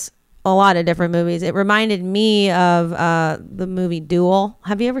 I guess, a lot of different movies. It reminded me of the movie Duel.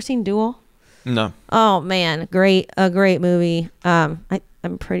 Have you ever seen Duel? No. Oh man, a great movie. I'm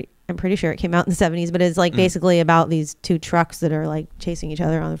pretty sure it came out in the 70s, but it's like basically about these 2 trucks that are like chasing each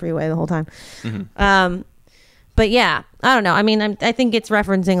other on the freeway the whole time. Mm-hmm. But yeah, I don't know. I mean, I think it's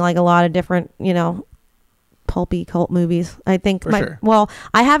referencing like a lot of different, pulpy cult movies. I think sure. Well,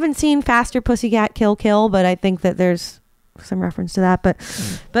 I haven't seen Faster Pussycat Kill, but I think that there's some reference to that.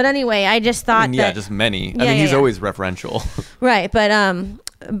 But anyway, I just thought that just many. I mean, he's always referential. Right,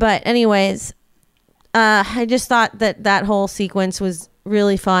 but anyways, I just thought that whole sequence was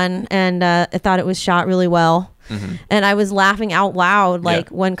really fun, and I thought it was shot really well. Mm-hmm. And I was laughing out loud like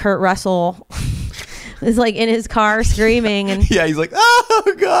when Kurt Russell is like in his car screaming and yeah, he's like,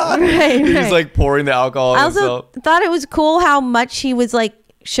 oh God. Right. He's like pouring the alcohol I on also himself. thought it was cool how much he was like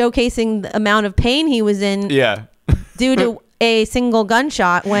showcasing the amount of pain he was in due to a single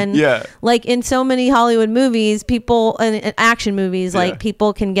gunshot when like in so many Hollywood movies, people and action movies, like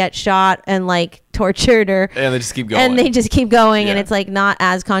people can get shot and like tortured and they just keep going and it's like not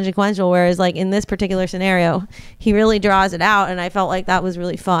as consequential, whereas like in this particular scenario he really draws it out, and I felt like that was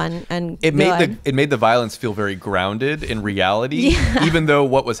really fun, and it made the violence feel very grounded in reality, even though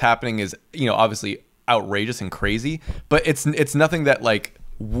what was happening is obviously outrageous and crazy, but it's nothing that like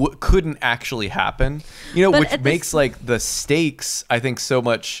couldn't actually happen, which makes like the stakes, I think, so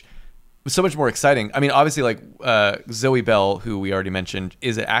much more exciting. I mean, obviously, like Zoe Bell, who we already mentioned,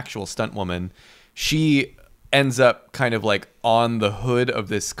 is an actual stunt woman. She ends up kind of like on the hood of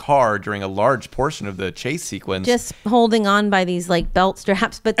this car during a large portion of the chase sequence, just holding on by these like belt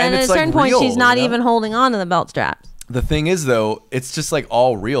straps. But then at a certain point, she's not even holding on to the belt straps. The thing is, though, it's just like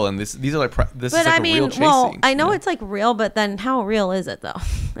all real, and these are like this is like a real chase scene. I know it's like real, but then how real is it though?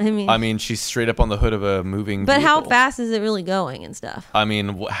 I mean, she's straight up on the hood of a moving. But vehicle. how fast is it really going and stuff? I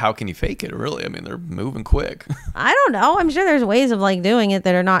mean, how can you fake it? Really? I mean, they're moving quick. I don't know. I'm sure there's ways of like doing it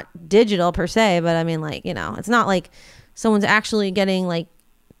that are not digital per se, but I mean, like it's not like someone's actually getting like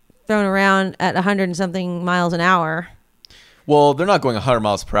thrown around at 100 and something miles an hour. Well, they're not going 100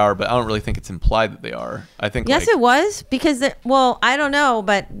 miles per hour, but I don't really think it's implied that they are. I think yes, it was, because I don't know,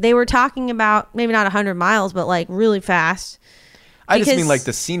 but they were talking about maybe not 100 miles, but like really fast. I just mean like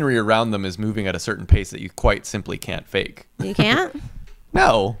the scenery around them is moving at a certain pace that you quite simply can't fake. You can't?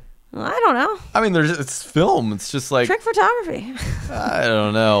 No. Well, I don't know. I mean, it's film. It's just like trick photography. I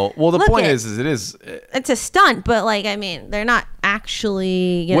don't know. Well, the point is it's a stunt, but like I mean, they're not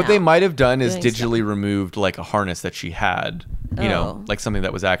actually. What they might have done is digitally removed like a harness that she had. Like something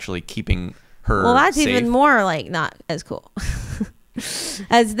that was actually keeping her. Well, that's safe. even more like not as cool.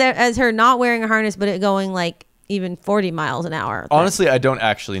 as her not wearing a harness, but it going like even 40 miles an hour. Honestly, I don't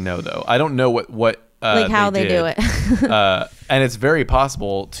actually know though. I don't know what like how they do did. it. And it's very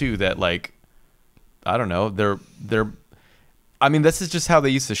possible too that like, I don't know, they're I mean, this is just how they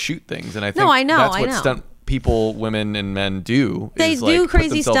used to shoot things, and I think I know, that's I what know. stunt people, women and men do. They is, do like, put crazy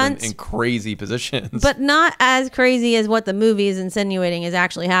themselves stunts, in crazy positions, but not as crazy as what the movie is insinuating is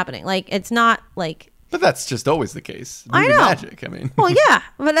actually happening. Like it's not like. But that's just always the case. I Movie know. Magic. I mean. Well, yeah,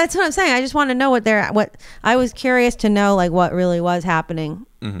 but that's what I'm saying. I just want to know what I was curious to know, like what really was happening.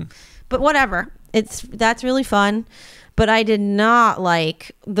 Mm-hmm. But whatever, that's really fun. But I did not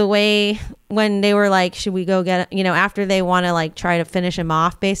like the way when they were like, should we go get, after they want to like try to finish him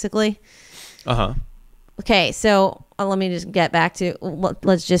off, basically. Uh-huh. Okay, so let me just get back to,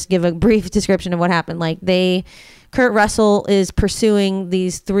 let's just give a brief description of what happened. Like Kurt Russell is pursuing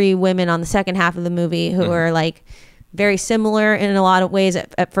these three women on the second half of the movie who are like very similar in a lot of ways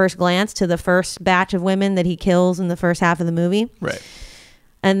at first glance to the first batch of women that he kills in the first half of the movie. Right.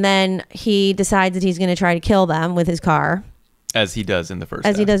 And then he decides that he's going to try to kill them with his car. As he does in the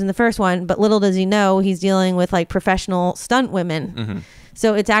first. He does in the first one. But little does he know, he's dealing with like professional stunt women. Mm-hmm.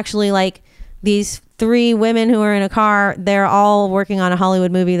 So it's actually like these three women who are in a car, they're all working on a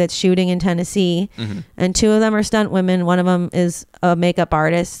Hollywood movie that's shooting in Tennessee. Mm-hmm. And two of them are stunt women. One of them is a makeup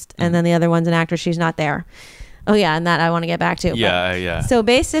artist. And then the other one's an actress. She's not there. Oh, yeah. And that I want to get back to. Yeah, but, yeah. So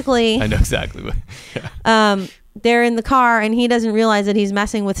basically. I know exactly what. Yeah. They're in the car and he doesn't realize that he's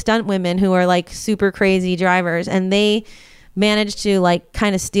messing with stunt women who are like super crazy drivers. And they managed to like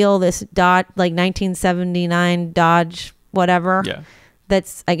kind of steal this Dodge, like 1979 Dodge, whatever. Yeah.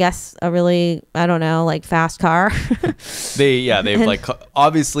 That's, I guess, a really, I don't know, like fast car. They've like,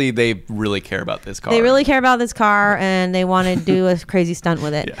 obviously they really care about this car. They really care about this car and they want to do a crazy stunt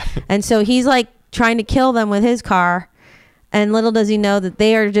with it. Yeah. And so he's like trying to kill them with his car. And little does he know that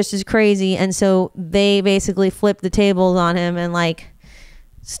they are just as crazy. And so they basically flip the tables on him and like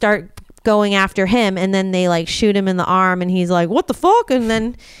start going after him. And then they like shoot him in the arm and he's like, what the fuck? And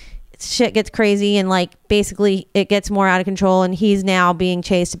then shit gets crazy and like basically it gets more out of control and he's now being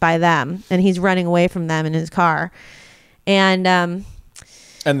chased by them and he's running away from them in his car. And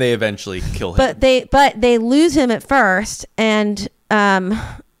they eventually kill him. But they lose him at first and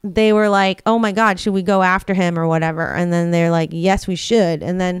they were like, oh my God, should we go after him or whatever? And then they're like, yes, we should.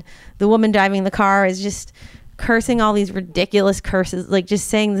 And then the woman driving the car is just cursing all these ridiculous curses, like just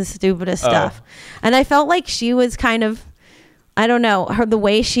saying the stupidest stuff. And I felt like she was kind of, I don't know, the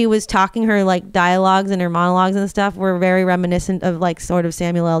way she was talking, her like dialogues and her monologues and stuff were very reminiscent of like sort of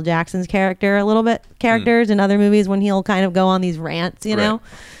Samuel L. Jackson's character a little bit, characters in other movies when he'll kind of go on these rants, you know?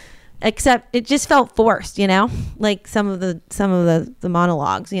 Except it just felt forced, like some of the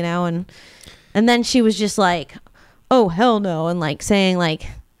monologues, and then she was just like, oh hell no, and like saying like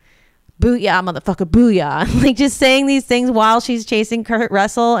booyah motherfucker booyah, like just saying these things while she's chasing Kurt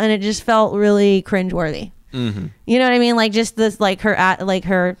Russell, and it just felt really cringeworthy. Mm-hmm. You know what I mean? Like just this like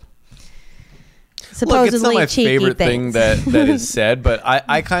her supposedly Look, it's not my cheeky favorite things. thing that is said, but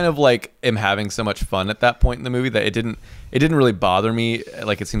I kind of like am having so much fun at that point in the movie that it didn't really bother me.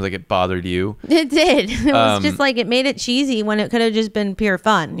 Like it seems like it bothered you. It did. It was just like it made it cheesy when it could have just been pure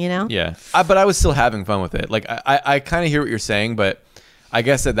fun, Yeah, but I was still having fun with it. Like I kind of hear what you're saying, but I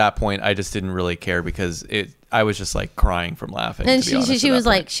guess at that point I just didn't really care because I was just like crying from laughing. And to be honest,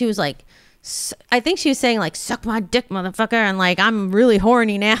 she was like. I think she was saying like suck my dick motherfucker and like I'm really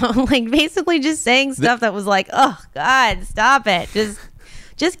horny now, like basically just saying stuff that was like, oh God, stop it,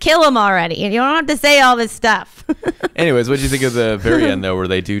 just kill him already and you don't have to say all this stuff. Anyways, what do you think of the very end though, where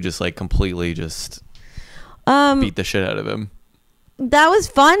they do just like completely just beat the shit out of him? That was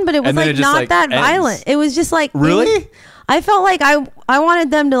fun, but it was like not that violent. It was just like really. I felt like I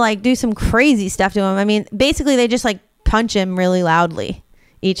wanted them to like do some crazy stuff to him. I mean, basically they just like punch him really loudly,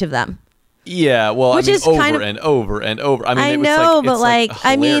 each of them. Yeah, well, which is over kind of, and over and over. I mean, I know, but like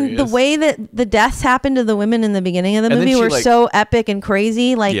I mean, the way that the deaths happened to the women in the beginning of the movie were so epic and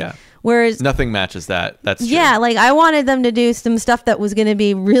crazy. Like, whereas nothing matches that. That's true. Yeah, like I wanted them to do some stuff that was going to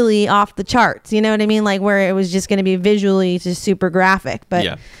be really off the charts. You know what I mean? Like where it was just going to be visually just super graphic.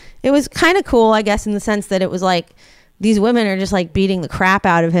 But it was kind of cool, I guess, in the sense that it was like these women are just like beating the crap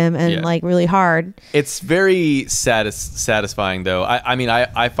out of him and like really hard. It's very satisfying though. I mean,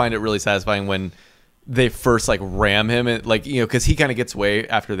 I find it really satisfying when they first like ram him and like, because he kind of gets away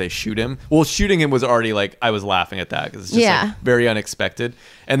after they shoot him. Well, shooting him was already like, I was laughing at that because it's just like very unexpected.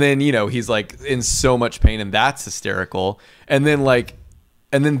 And then, he's like in so much pain and that's hysterical. And then like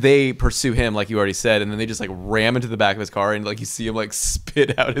and then they pursue him, like you already said, and then they just like ram into the back of his car, and like you see him like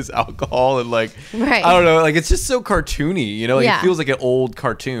spit out his alcohol, and like Right. I don't know, like it's just so cartoony, you know, like Yeah. it feels like an old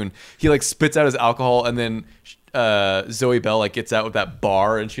cartoon. He like spits out his alcohol, and then Zoe Bell like gets out with that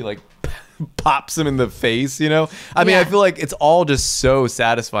bar, and she like pops him in the face, you know. I mean, Yeah. I feel like it's all just so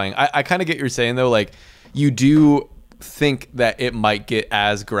satisfying. I kind of get what you're saying though, like you do think that it might get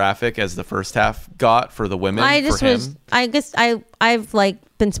as graphic as the first half got for the women. I just for him. was. I guess I've like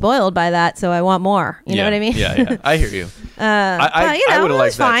been spoiled by that, so I want more. You know what I mean? Yeah, I hear you. but, you know, I would it have liked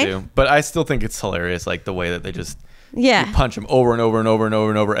was that fine. too, but I still think it's hilarious, like the way that they just Yeah. punch him over and over and over and over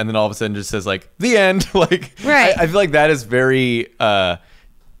and over, and then all of a sudden just says like the end. Like Right. I feel like that is very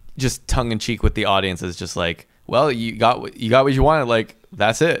just tongue in cheek with the audience. Is just like, well, you got what you wanted. Like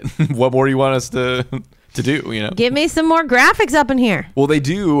that's it. What more do you want us to do? You know. Give me some more graphics up in here. Well, they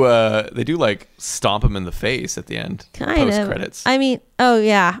do like stomp him in the face at the end. Kind post of. credits. I mean, oh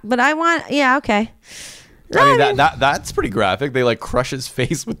yeah, but I want. Yeah, okay. No, I mean, that's pretty graphic. They like crush his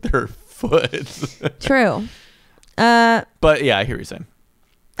face with their foot. true. But yeah, I hear what you're saying.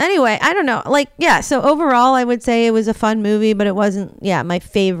 Anyway, I don't know. Like, yeah. So overall, I would say it was a fun movie, but it wasn't. Yeah, my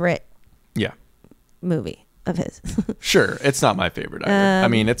favorite Yeah, movie of his. sure. It's not my favorite either. I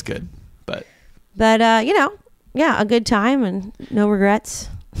mean, it's good, but But you know, yeah, a good time and no regrets.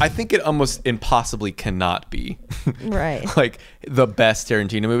 I think it almost impossibly cannot be Right. like the best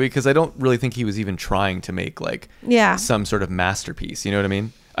Tarantino movie because I don't really think he was even trying to make like Yeah. some sort of masterpiece. You know what I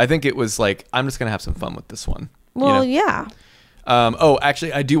mean? I think it was like I'm just gonna have some fun with this one. Well, you know? yeah. Oh,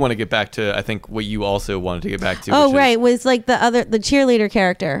 actually, I do want to get back to I think what you also wanted to get back to. Oh, which right. Is, Was like the cheerleader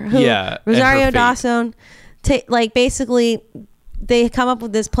character. Who, Yeah, and her Rosario fate. Dawson. Like basically, they come up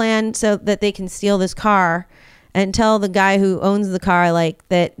with this plan so that they can steal this car, and tell the guy who owns the car like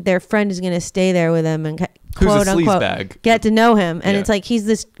that their friend is going to stay there with him and Who's a quote unquote sleazebag. get to know him. And Yeah. it's like he's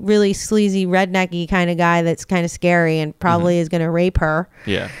this really sleazy rednecky kind of guy that's kind of scary and probably Mm-hmm. is going to rape her.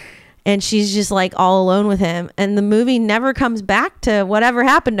 Yeah. And she's just like all alone with him. And the movie never comes back to whatever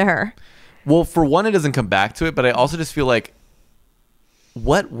happened to her. Well, for one, it doesn't come back to it, but I also just feel like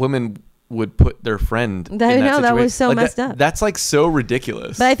what women would put their friend in I that know, that situation? was so Like, messed up. That's like so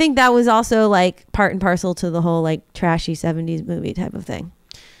ridiculous. But I think that was also like part and parcel to the whole like trashy 70s movie type of thing.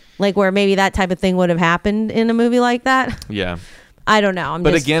 Like where maybe that type of thing would have happened in a movie like that. yeah. I don't know.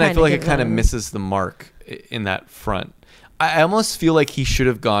 But again, I feel like it kind of misses the mark in that front. I almost feel like he should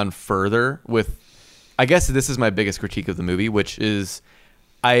have gone further with, I guess this is my biggest critique of the movie, which is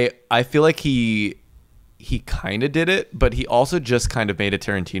I feel like he kind of did it, but he also just kind of made a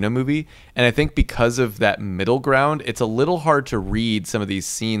Tarantino movie. And I think because of that middle ground, it's a little hard to read some of these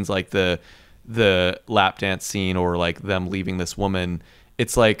scenes, like the lap dance scene or like them leaving this woman.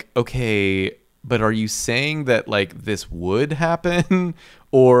 It's like, okay, but are you saying that like this would happen?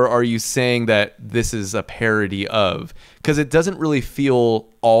 Or are you saying that this is a parody of? Because it doesn't really feel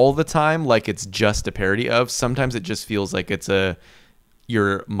all the time like it's just a parody of. Sometimes it just feels like it's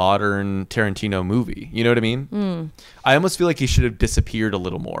your modern Tarantino movie. You know what I mean? I almost feel like he should have disappeared a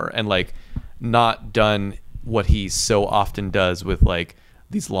little more and like not done what he so often does with like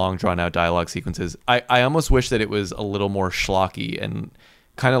these long drawn out dialogue sequences. I almost wish that it was a little more schlocky and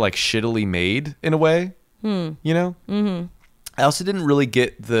kind of like shittily made in a way. You know? Mm-hmm. I also didn't really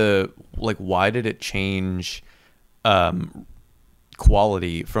get the like why did it change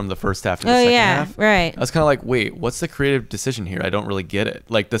quality from the first half to the second half. Right. I was kind of like, wait, what's the creative decision here? I don't really get it.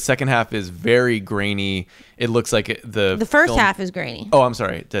 Like the second half is very grainy. It looks like The first film- half is grainy. Oh, I'm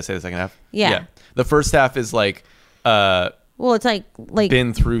sorry. Did I say the second half? Yeah. The first half is like Well, it's like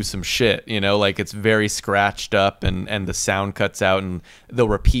been through some shit, you know, like it's very scratched up and the sound cuts out and they'll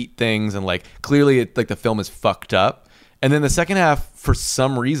repeat things and like clearly it, like the film is fucked up. And then the second half, for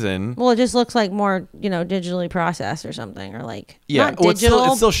some reason, well, it just looks like more, digitally processed or something, or like yeah, not well, digital.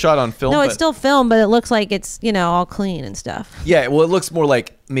 it's still shot on film. No, but, it's still film, but it looks like it's all clean and stuff. yeah. Well, it looks more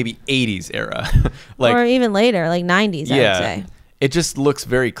like maybe 80s era, like or even later, like 90s, I would say. It just looks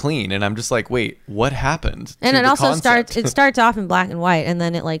very clean, and I'm just like, wait, what happened? And to it the also concept? starts off in black and white, and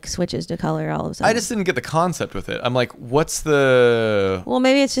then it like switches to color all of a sudden. I just didn't get the concept with it. I'm like, what's the? Well,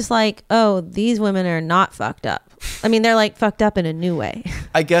 maybe it's just like, oh, these women are not fucked up. I mean, they're like fucked up in a new way.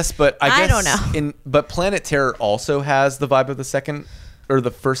 I guess, but I guess don't know. But Planet Terror also has the vibe of the second or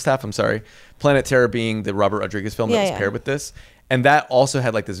the first half. I'm sorry, Planet Terror being the Robert Rodriguez film that was paired with this, and that also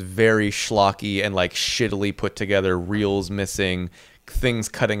had like this very schlocky and like shittily put together, reels missing, things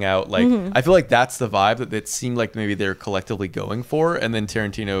cutting out. Like I feel like that's the vibe that it seemed like maybe they're collectively going for, and then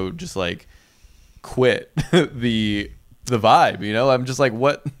Tarantino just like quit the the vibe, you know? I'm just like,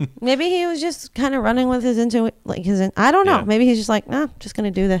 what? Maybe he was just kind of running with his I don't know. Yeah. Maybe he's just like, nah, just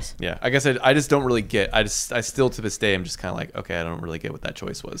gonna do this. Yeah, I guess I just don't really get. I still to this day I'm just kind of like, okay, I don't really get what that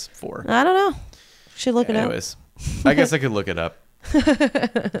choice was for. I don't know. Should look it up. Anyways, I guess I could look it up.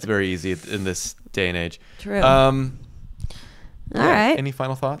 It's very easy in this day and age. True. All right. Any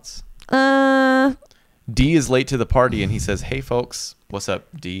final thoughts? Uh, D is late to the party and he says, "Hey folks, what's up,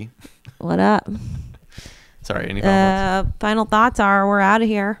 D?" what up? Sorry, any final thoughts? Final thoughts are we're out of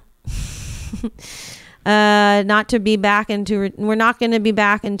here. Not to be back we're not going to be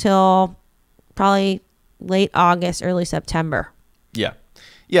back until probably late August, early September. Yeah.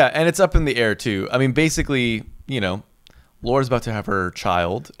 Yeah, and it's up in the air too. I mean, basically, you know, Laura's about to have her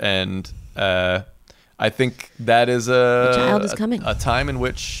child, and I think that is The child is coming. a time in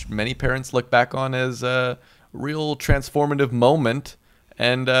which many parents look back on as a real transformative moment.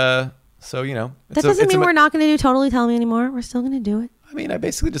 And so, you know. That doesn't mean we're not going to do Totally Tell Me anymore. We're still going to do it. I mean, I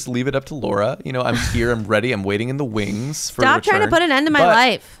basically just leave it up to Laura. You know, I'm here, I'm ready, I'm waiting in the wings for Stop trying to put an end to my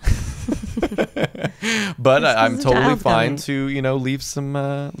life. But I'm the totally child's fine coming. to, you know, leave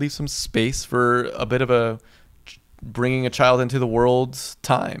some space for a bit of a bringing a child into the world's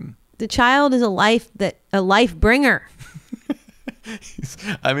time. The child is a life bringer.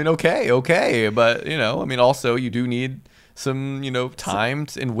 I mean, okay, but you know, I mean, also you do need some, you know, time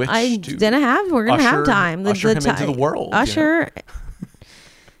in which We're gonna have time. Usher him into the world. You know? Usher,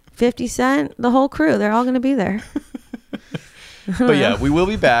 50 Cent, the whole crew. They're all gonna be there. But yeah, we will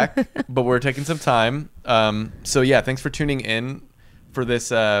be back, but we're taking some time. So yeah, thanks for tuning in for this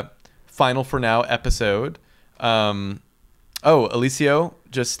final for now episode. Alicio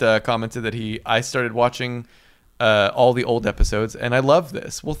just commented that I started watching all the old episodes and I love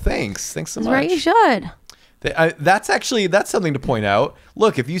this. Well, thanks so much. Right, you should. That's something to point out.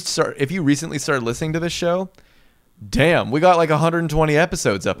 Look, if you recently started listening to this show, damn, we got like 120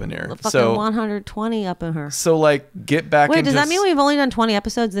 episodes up in here. Fucking 120 up in her. So like, get back. Wait, does that mean we've only done 20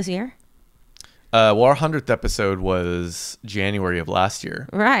 episodes this year? Well, our 100th episode was January of last year.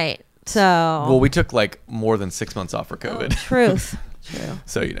 Right. So. Well, we took like more than 6 months off for COVID. Truth. True.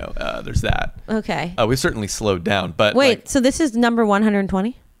 So you know, there's that. Okay. We've certainly slowed down, but wait, like, so this is number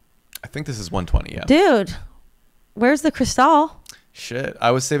 120? I think this is 120. Yeah. Dude, where's the crystal? Shit,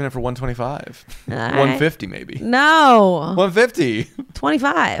 I was saving it for 125. All right. 150 maybe. No. 150.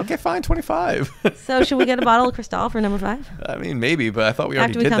 25. Okay, fine, 25. So should we get a bottle of Cristal for number 5? I mean, maybe, but I thought we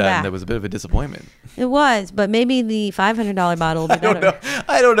already After we did come that, back. and that was a bit of a disappointment. It was, but maybe the $500 bottle will be better.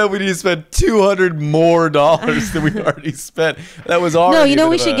 I don't know. We need to spend $200 more than we already spent. That was already. No, you know a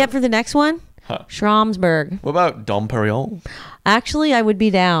what we bit should of get for the next one? Huh. Schramsberg. What about Dom Perignon? Actually, I would be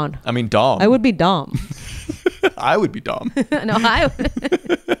down. I mean, Dom. I would be dumb. I would be Dom. No, I would.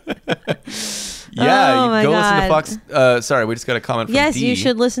 Yeah, Oh my go listen to God. Fox. Sorry, we just got a comment from Yes, D. you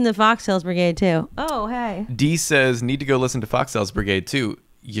should listen to Foxtails Brigade too. Oh, hey. D says, need to go listen to Foxtails Brigade too.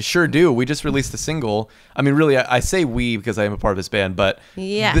 You sure do. We just released a single. I mean, really, I say we because I am a part of this band, but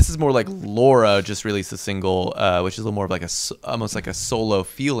Yeah. this is more like Laura just released a single, which is a little more of like almost like a solo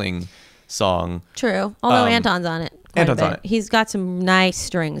feeling song. True. Although Um, Anton's on it. quite a Anton's on bit. it. He's got some nice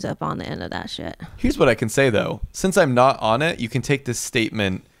strings up on the end of that shit. Here's what I can say though. Since I'm not on it, you can take this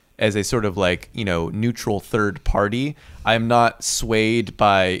statement as a sort of like, you know, neutral third party. I'm not swayed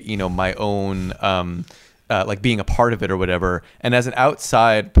by, you know, my own like being a part of it or whatever. And as an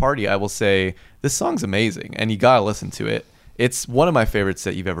outside party, I will say this song's amazing and you gotta listen to it. It's one of my favorites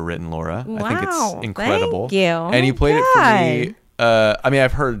that you've ever written, Laura. I think Wow, it's incredible. thank you. And you Oh played my it for God. me. I mean,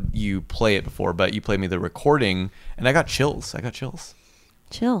 I've heard you play it before, but you played me the recording and I got chills.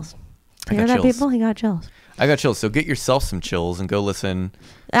 Chills. I You got hear that, chills. people? He got chills. I got chills. So get yourself some chills and go listen.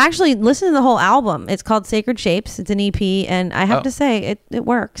 Actually, listen to the whole album. It's called Sacred Shapes. It's an EP, and I have Oh. to say, it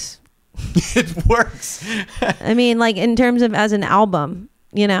works. It works. I mean, like in terms of as an album,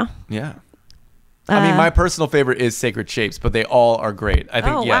 you know? Yeah. I mean, my personal favorite is Sacred Shapes, but they all are great. I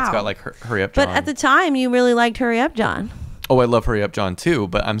think, Oh, it's wow. got like Hurry Up John. But at the time, you really liked Hurry Up, John. Oh, I love Hurry Up John too,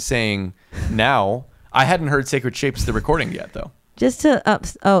 but I'm saying now, I hadn't heard Sacred Shapes, the recording yet though. Just to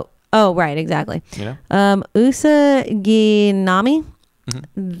right, exactly. You know? Usaginami. Mm-hmm.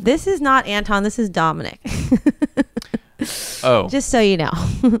 This is not Anton. This is Dominic. Oh. Just so you know.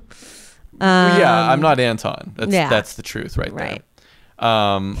 Yeah, I'm not Anton. yeah. That's the truth right Right.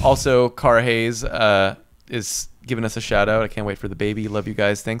 there. Also, Cara Hayes is giving us a shout out. I can't wait for the baby. Love you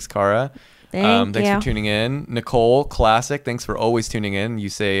guys. Thanks, Cara. Thank Thanks you. for tuning in. Nicole, classic. Thanks for always tuning in. You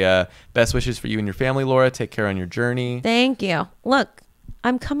say best wishes for you and your family, Laura. Take care on your journey. Thank you. Look,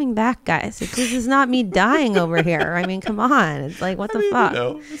 I'm coming back, guys. This is not me dying over here. I mean, come on. It's like, what the fuck? You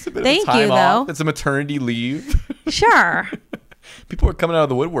know, it's a bit Thank of a time you, off. though. It's a maternity leave. Sure. People are coming out of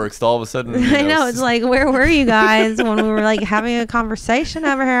the woodworks to all of a sudden. I know. It's like, where were you guys when we were like having a conversation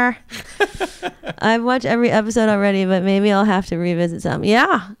over here? I've watched every episode already, but maybe I'll have to revisit some.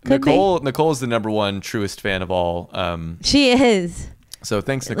 Yeah, could Nicole is the number one truest fan of all. She is. So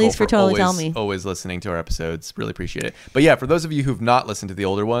thanks, At Nicole, least for Totally always, Tell Me. always listening to our episodes. Really appreciate it. But yeah, for those of you who've not listened to the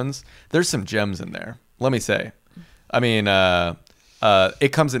older ones, there's some gems in there. Let me say. I mean, It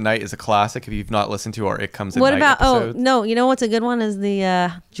Comes at Night is a classic. If you've not listened to our It Comes at What Night about? episodes. Oh no, you know what's a good one is the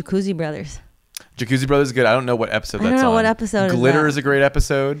Jacuzzi Brothers. Jacuzzi Brothers is good. I don't know what episode I don't that's know on. what episode is Glitter that. is a great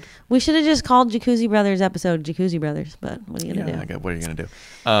episode. We should have just called Jacuzzi Brothers episode Jacuzzi Brothers, but what are you gonna do? Okay, what are you gonna do?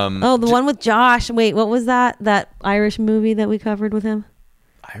 Oh, the one with Josh. Wait, what was that? That Irish movie that we covered with him?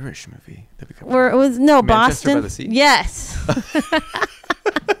 Irish movie that we covered. Where it was no Manchester Boston. by the Sea? Yes.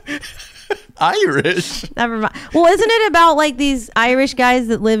 Irish. Never mind. Well, isn't it about like these Irish guys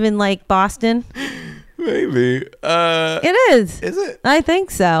that live in like Boston? Maybe. It is. Is it? I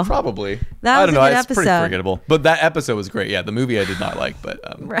think so. Probably. That I was don't know. a good It's pretty episode. forgettable. But that episode was great. Yeah, the movie I did not like, but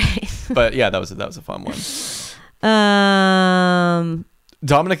Right. but yeah, that was a fun one.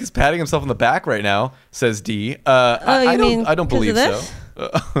 Dominic is patting himself on the back right now, says D. I don't believe so.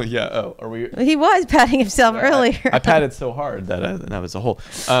 Yeah. Oh, are we? He was patting himself earlier. I patted so hard that was a hole.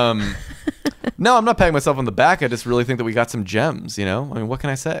 No, I'm not patting myself on the back. I just really think that we got some gems. You know, I mean, what can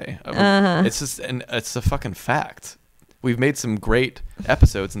I say? It's just, and it's a fucking fact. We've made some great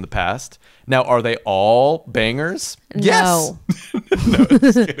episodes in the past. Now, are they all bangers? Yes. No,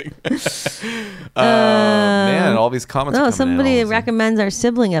 just kidding. Man, all these comments. No, are coming somebody in. recommends our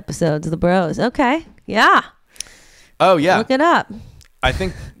sibling episodes, the Bros. Okay. Yeah. Oh yeah. Look it up. I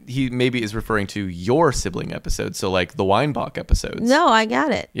think he maybe is referring to your sibling episodes, so like the Weinbach episodes. No, I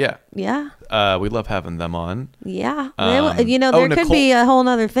got it. Yeah. Yeah. We love having them on. Yeah. Oh, there could Nicole- be a whole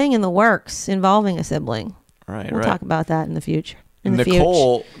other thing in the works involving a sibling. Right. We'll right. talk about that in the future.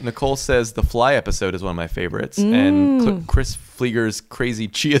 Nicole says the Fly episode is one of my favorites, and Chris Flieger's crazy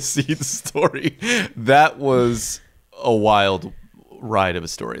chia seed story. That was a wild ride of a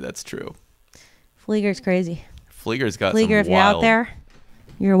story. That's true. Flieger's crazy. Flieger's got Flieger, if some you're wild. out there,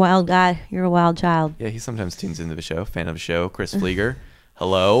 you're a wild guy. You're a wild child. Yeah, he sometimes tunes into the show. Fan of the show, Chris Flieger.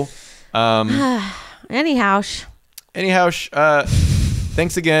 Hello. Anyhow,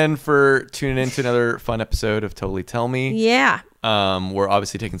 Thanks again for tuning in to another fun episode of Totally Tell Me. yeah. We're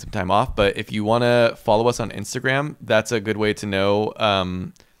obviously taking some time off, but if you want to follow us on Instagram, that's a good way to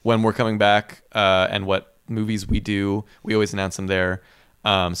know when we're coming back and what movies we do. We always announce them there.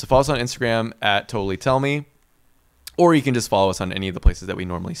 So follow us on Instagram at Totally Tell Me, or you can just follow us on any of the places that we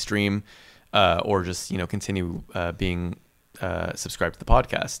normally stream, or just continue being subscribed to the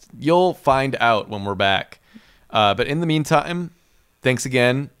podcast. You'll find out when we're back. But in the meantime, thanks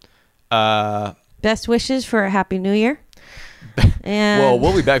again. Best wishes for a happy new year. And Well,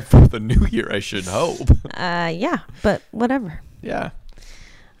 we'll be back for the new year, I should hope. yeah, but whatever. Yeah.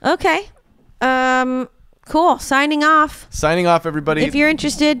 Okay. Cool. Signing off. Signing off, everybody. If you're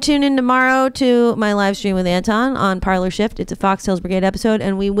interested, tune in tomorrow to my live stream with Anton on Parlor Shift. It's a Fox Hills Brigade episode,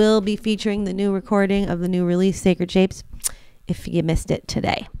 and we will be featuring the new recording of the new release, Sacred Shapes, if you missed it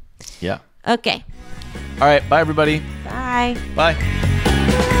today. Yeah. Okay. All right. Bye, everybody. Bye. Bye.